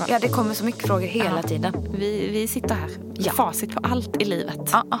mycket frågor. Ja, det kommer så mycket frågor hela tiden. Vi sitter här. Ja. Facit på allt i livet.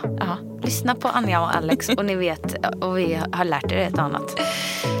 Ja. Ja. Lyssna på Anja och Alex och ni vet, och vi har lärt er ett annat.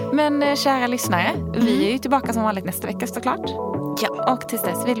 Men kära lyssnare, vi är ju tillbaka som vanligt nästa vecka såklart. Ja. Och tills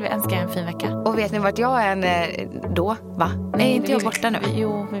dess vill vi önska er en fin vecka. Och vet ni vart jag är då, va? Nej, inte jag borta nu.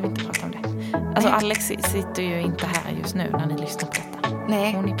 Jo, vi vill inte prata om det. Alltså Alex sitter ju inte här just nu när ni lyssnar på detta.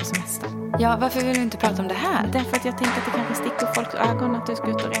 Nej. Hon är på semester. Ja, varför vill du inte prata om det här? Därför att jag tänkte att det kanske sticker upp folks ögon att du ska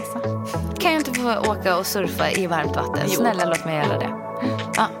ut och resa. Kan jag inte få åka och surfa i varmt vatten? Jo. Snälla, låt mig göra det.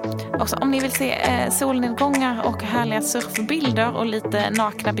 Ja. Också, om ni vill se solnedgångar och härliga surfbilder och lite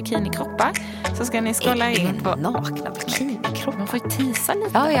nakna bikinikroppar så ska ni scrolla in på... nakna bikinikroppar. Man får ju tisa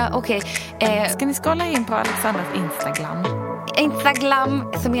lite. Ja, okej. Ska ni scrolla in på Alexandras Instagram?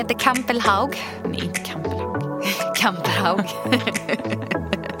 Instagram som heter Kampelhaug. Nej, inte Kampelhaug. Kamperhaug.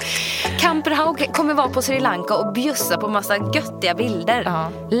 Kamperhaug kommer vara på Sri Lanka och bjussa på massa göttiga bilder.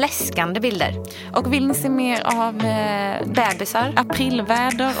 Ja. Läskande bilder. Och vill ni se mer av Bebisar.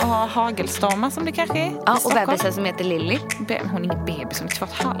 aprilväder och hagelstormar som det kanske är i Ja, och Stockholm? bebisar som heter Lilly. Hon är ingen bebis, hon är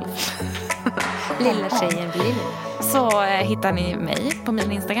 2,5. Lilla tjejen Lilly. Så hittar ni mig på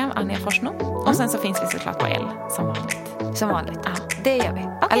min Instagram, Anja Forsno. Och sen så finns vi såklart på L som vanligt. Som vanligt. Ja. Det gör vi.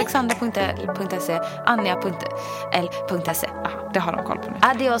 Alexandra.l.se, Anja.l.se. Det har de koll på nu.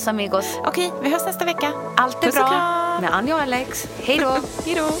 Adios amigos. Okej, vi hörs nästa vecka. Allt är Puss och bra kram. med Anja och Alex. Hej då.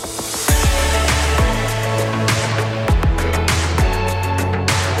 Hej då.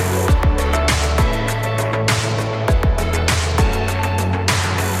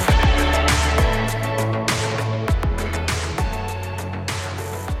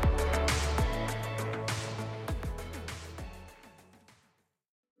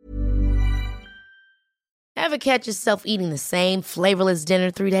 Ever catch yourself eating the same flavorless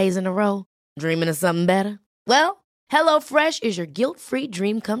dinner 3 days in a row? Dreaming of something better? Well, HelloFresh is your guilt-free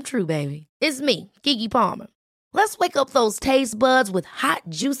dream come true, baby. It's me, Keke Palmer. Let's wake up those taste buds with hot,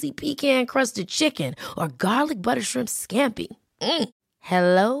 juicy pecan-crusted chicken or garlic butter shrimp scampi.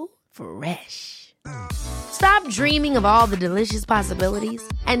 Hello Fresh. Stop dreaming of all the delicious possibilities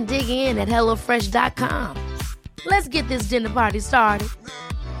and dig in at HelloFresh.com. Let's get this dinner party started.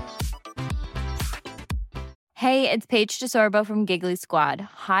 Hey, it's Paige DeSorbo from Giggly Squad.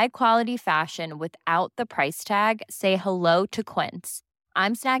 High quality fashion without the price tag. Say hello to Quince.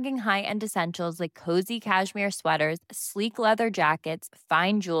 I'm snagging high-end essentials like cozy cashmere sweaters, sleek leather jackets,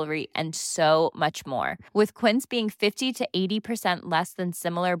 fine jewelry, and so much more. With Quince being 50 to 80% less than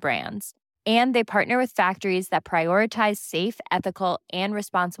similar brands. And they partner with factories that prioritize safe, ethical, and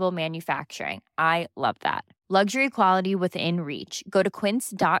responsible manufacturing. I love that. Luxury quality within reach. Go to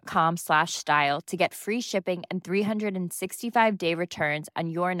quince.com/style to get free shipping and 365-day returns on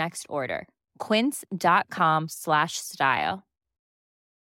your next order. quince.com/style.